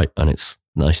fun to write, and it's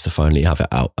nice to finally have it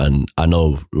out. And I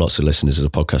know lots of listeners of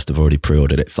the podcast have already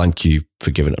pre-ordered it. Thank you for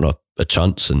giving it a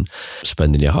chance and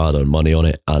spending your hard-earned money on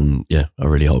it. And yeah, I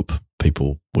really hope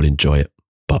people will enjoy it.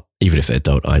 But even if they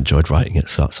don't, I enjoyed writing it,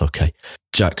 so that's okay.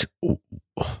 Jack,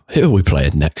 who are we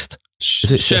playing next?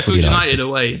 Is it Sheffield United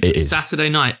away? It is. Saturday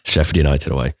night. Sheffield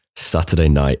United away. Saturday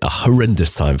night. A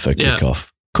horrendous time for a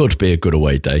kickoff. Could be a good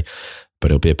away day,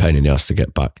 but it'll be a pain in the ass to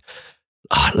get back.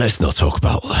 let's not talk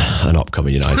about an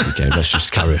upcoming United game. Let's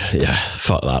just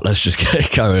fuck that. Let's just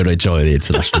carry on and enjoy the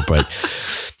international break.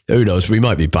 Who knows? We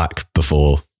might be back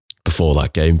before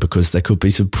that game because there could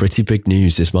be some pretty big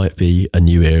news. This might be a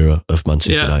new era of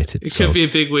Manchester United. It could be a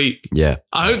big week. Yeah.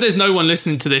 I hope there's no one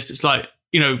listening to this. It's like,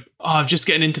 I'm just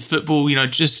getting into football,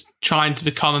 just trying to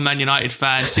become a Man United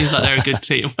fan. Seems like they're a good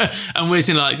team. And we're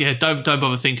saying like, don't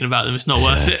bother thinking about them. It's not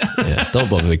worth it. Don't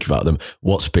bother thinking about them.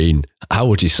 How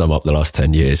would you sum up the last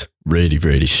 10 years? Really,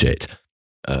 really shit.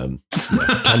 Can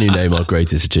you name our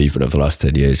greatest achievement of the last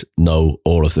 10 years? No,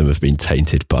 all of them have been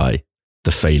tainted by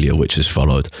the failure which has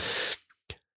followed.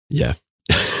 Yeah.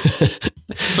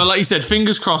 But like you said,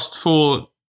 fingers crossed for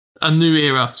a new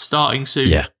era starting soon.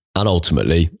 Yeah. And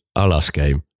ultimately, our last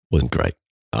game wasn't great.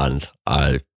 And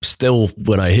I still,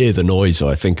 when I hear the noise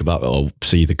or I think about it or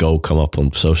see the goal come up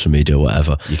on social media or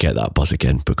whatever, you get that buzz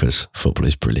again because football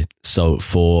is brilliant. So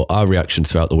for our reaction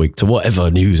throughout the week to whatever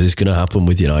news is going to happen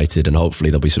with United, and hopefully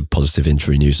there'll be some positive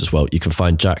injury news as well, you can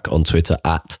find Jack on Twitter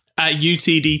at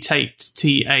UTD Tait,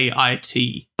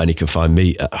 Tait. And you can find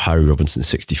me at Harry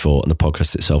Robinson64 and the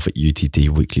podcast itself at UTD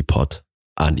Weekly Pod.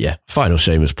 And yeah, final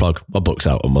shameless plug. My book's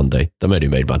out on Monday. The Man Who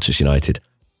Made Manchester United.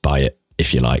 Buy it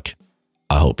if you like.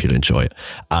 I hope you'll enjoy it.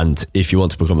 And if you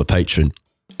want to become a patron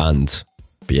and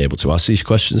be able to ask these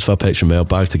questions for our patron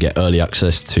mailbag to get early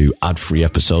access to ad-free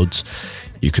episodes,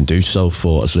 you can do so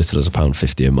for as little as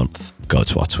 £1.50 a month. Go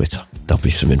to our Twitter. There'll be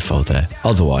some info there.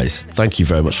 Otherwise, thank you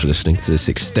very much for listening to this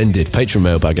extended patron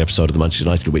mailbag episode of the Manchester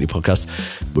United Weekly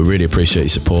Podcast. We really appreciate your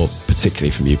support,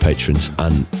 particularly from you patrons,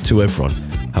 and to everyone,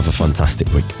 have a fantastic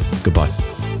week. Goodbye.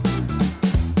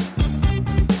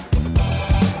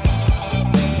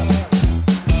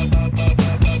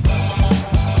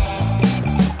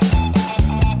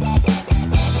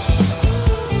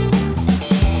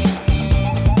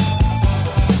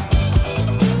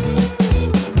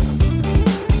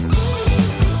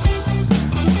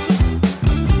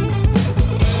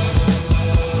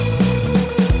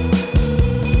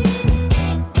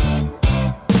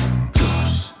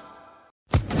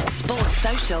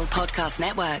 Podcast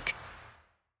Network.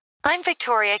 I'm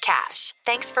Victoria Cash.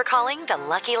 Thanks for calling the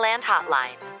Lucky Land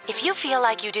Hotline. If you feel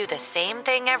like you do the same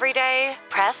thing every day,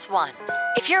 press 1.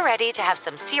 If you're ready to have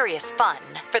some serious fun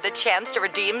for the chance to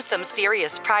redeem some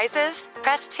serious prizes,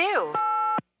 press 2.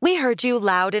 We heard you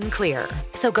loud and clear.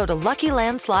 So go to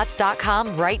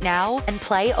LuckyLandSlots.com right now and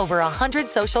play over 100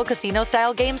 social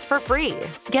casino-style games for free.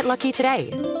 Get lucky today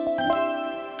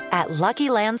at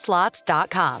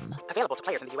LuckyLandSlots.com. Available to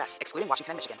players in the U.S., excluding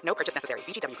Washington and Michigan. No purchase necessary.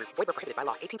 VGW Group. Void where prohibited by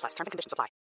law. 18+. Terms and conditions apply.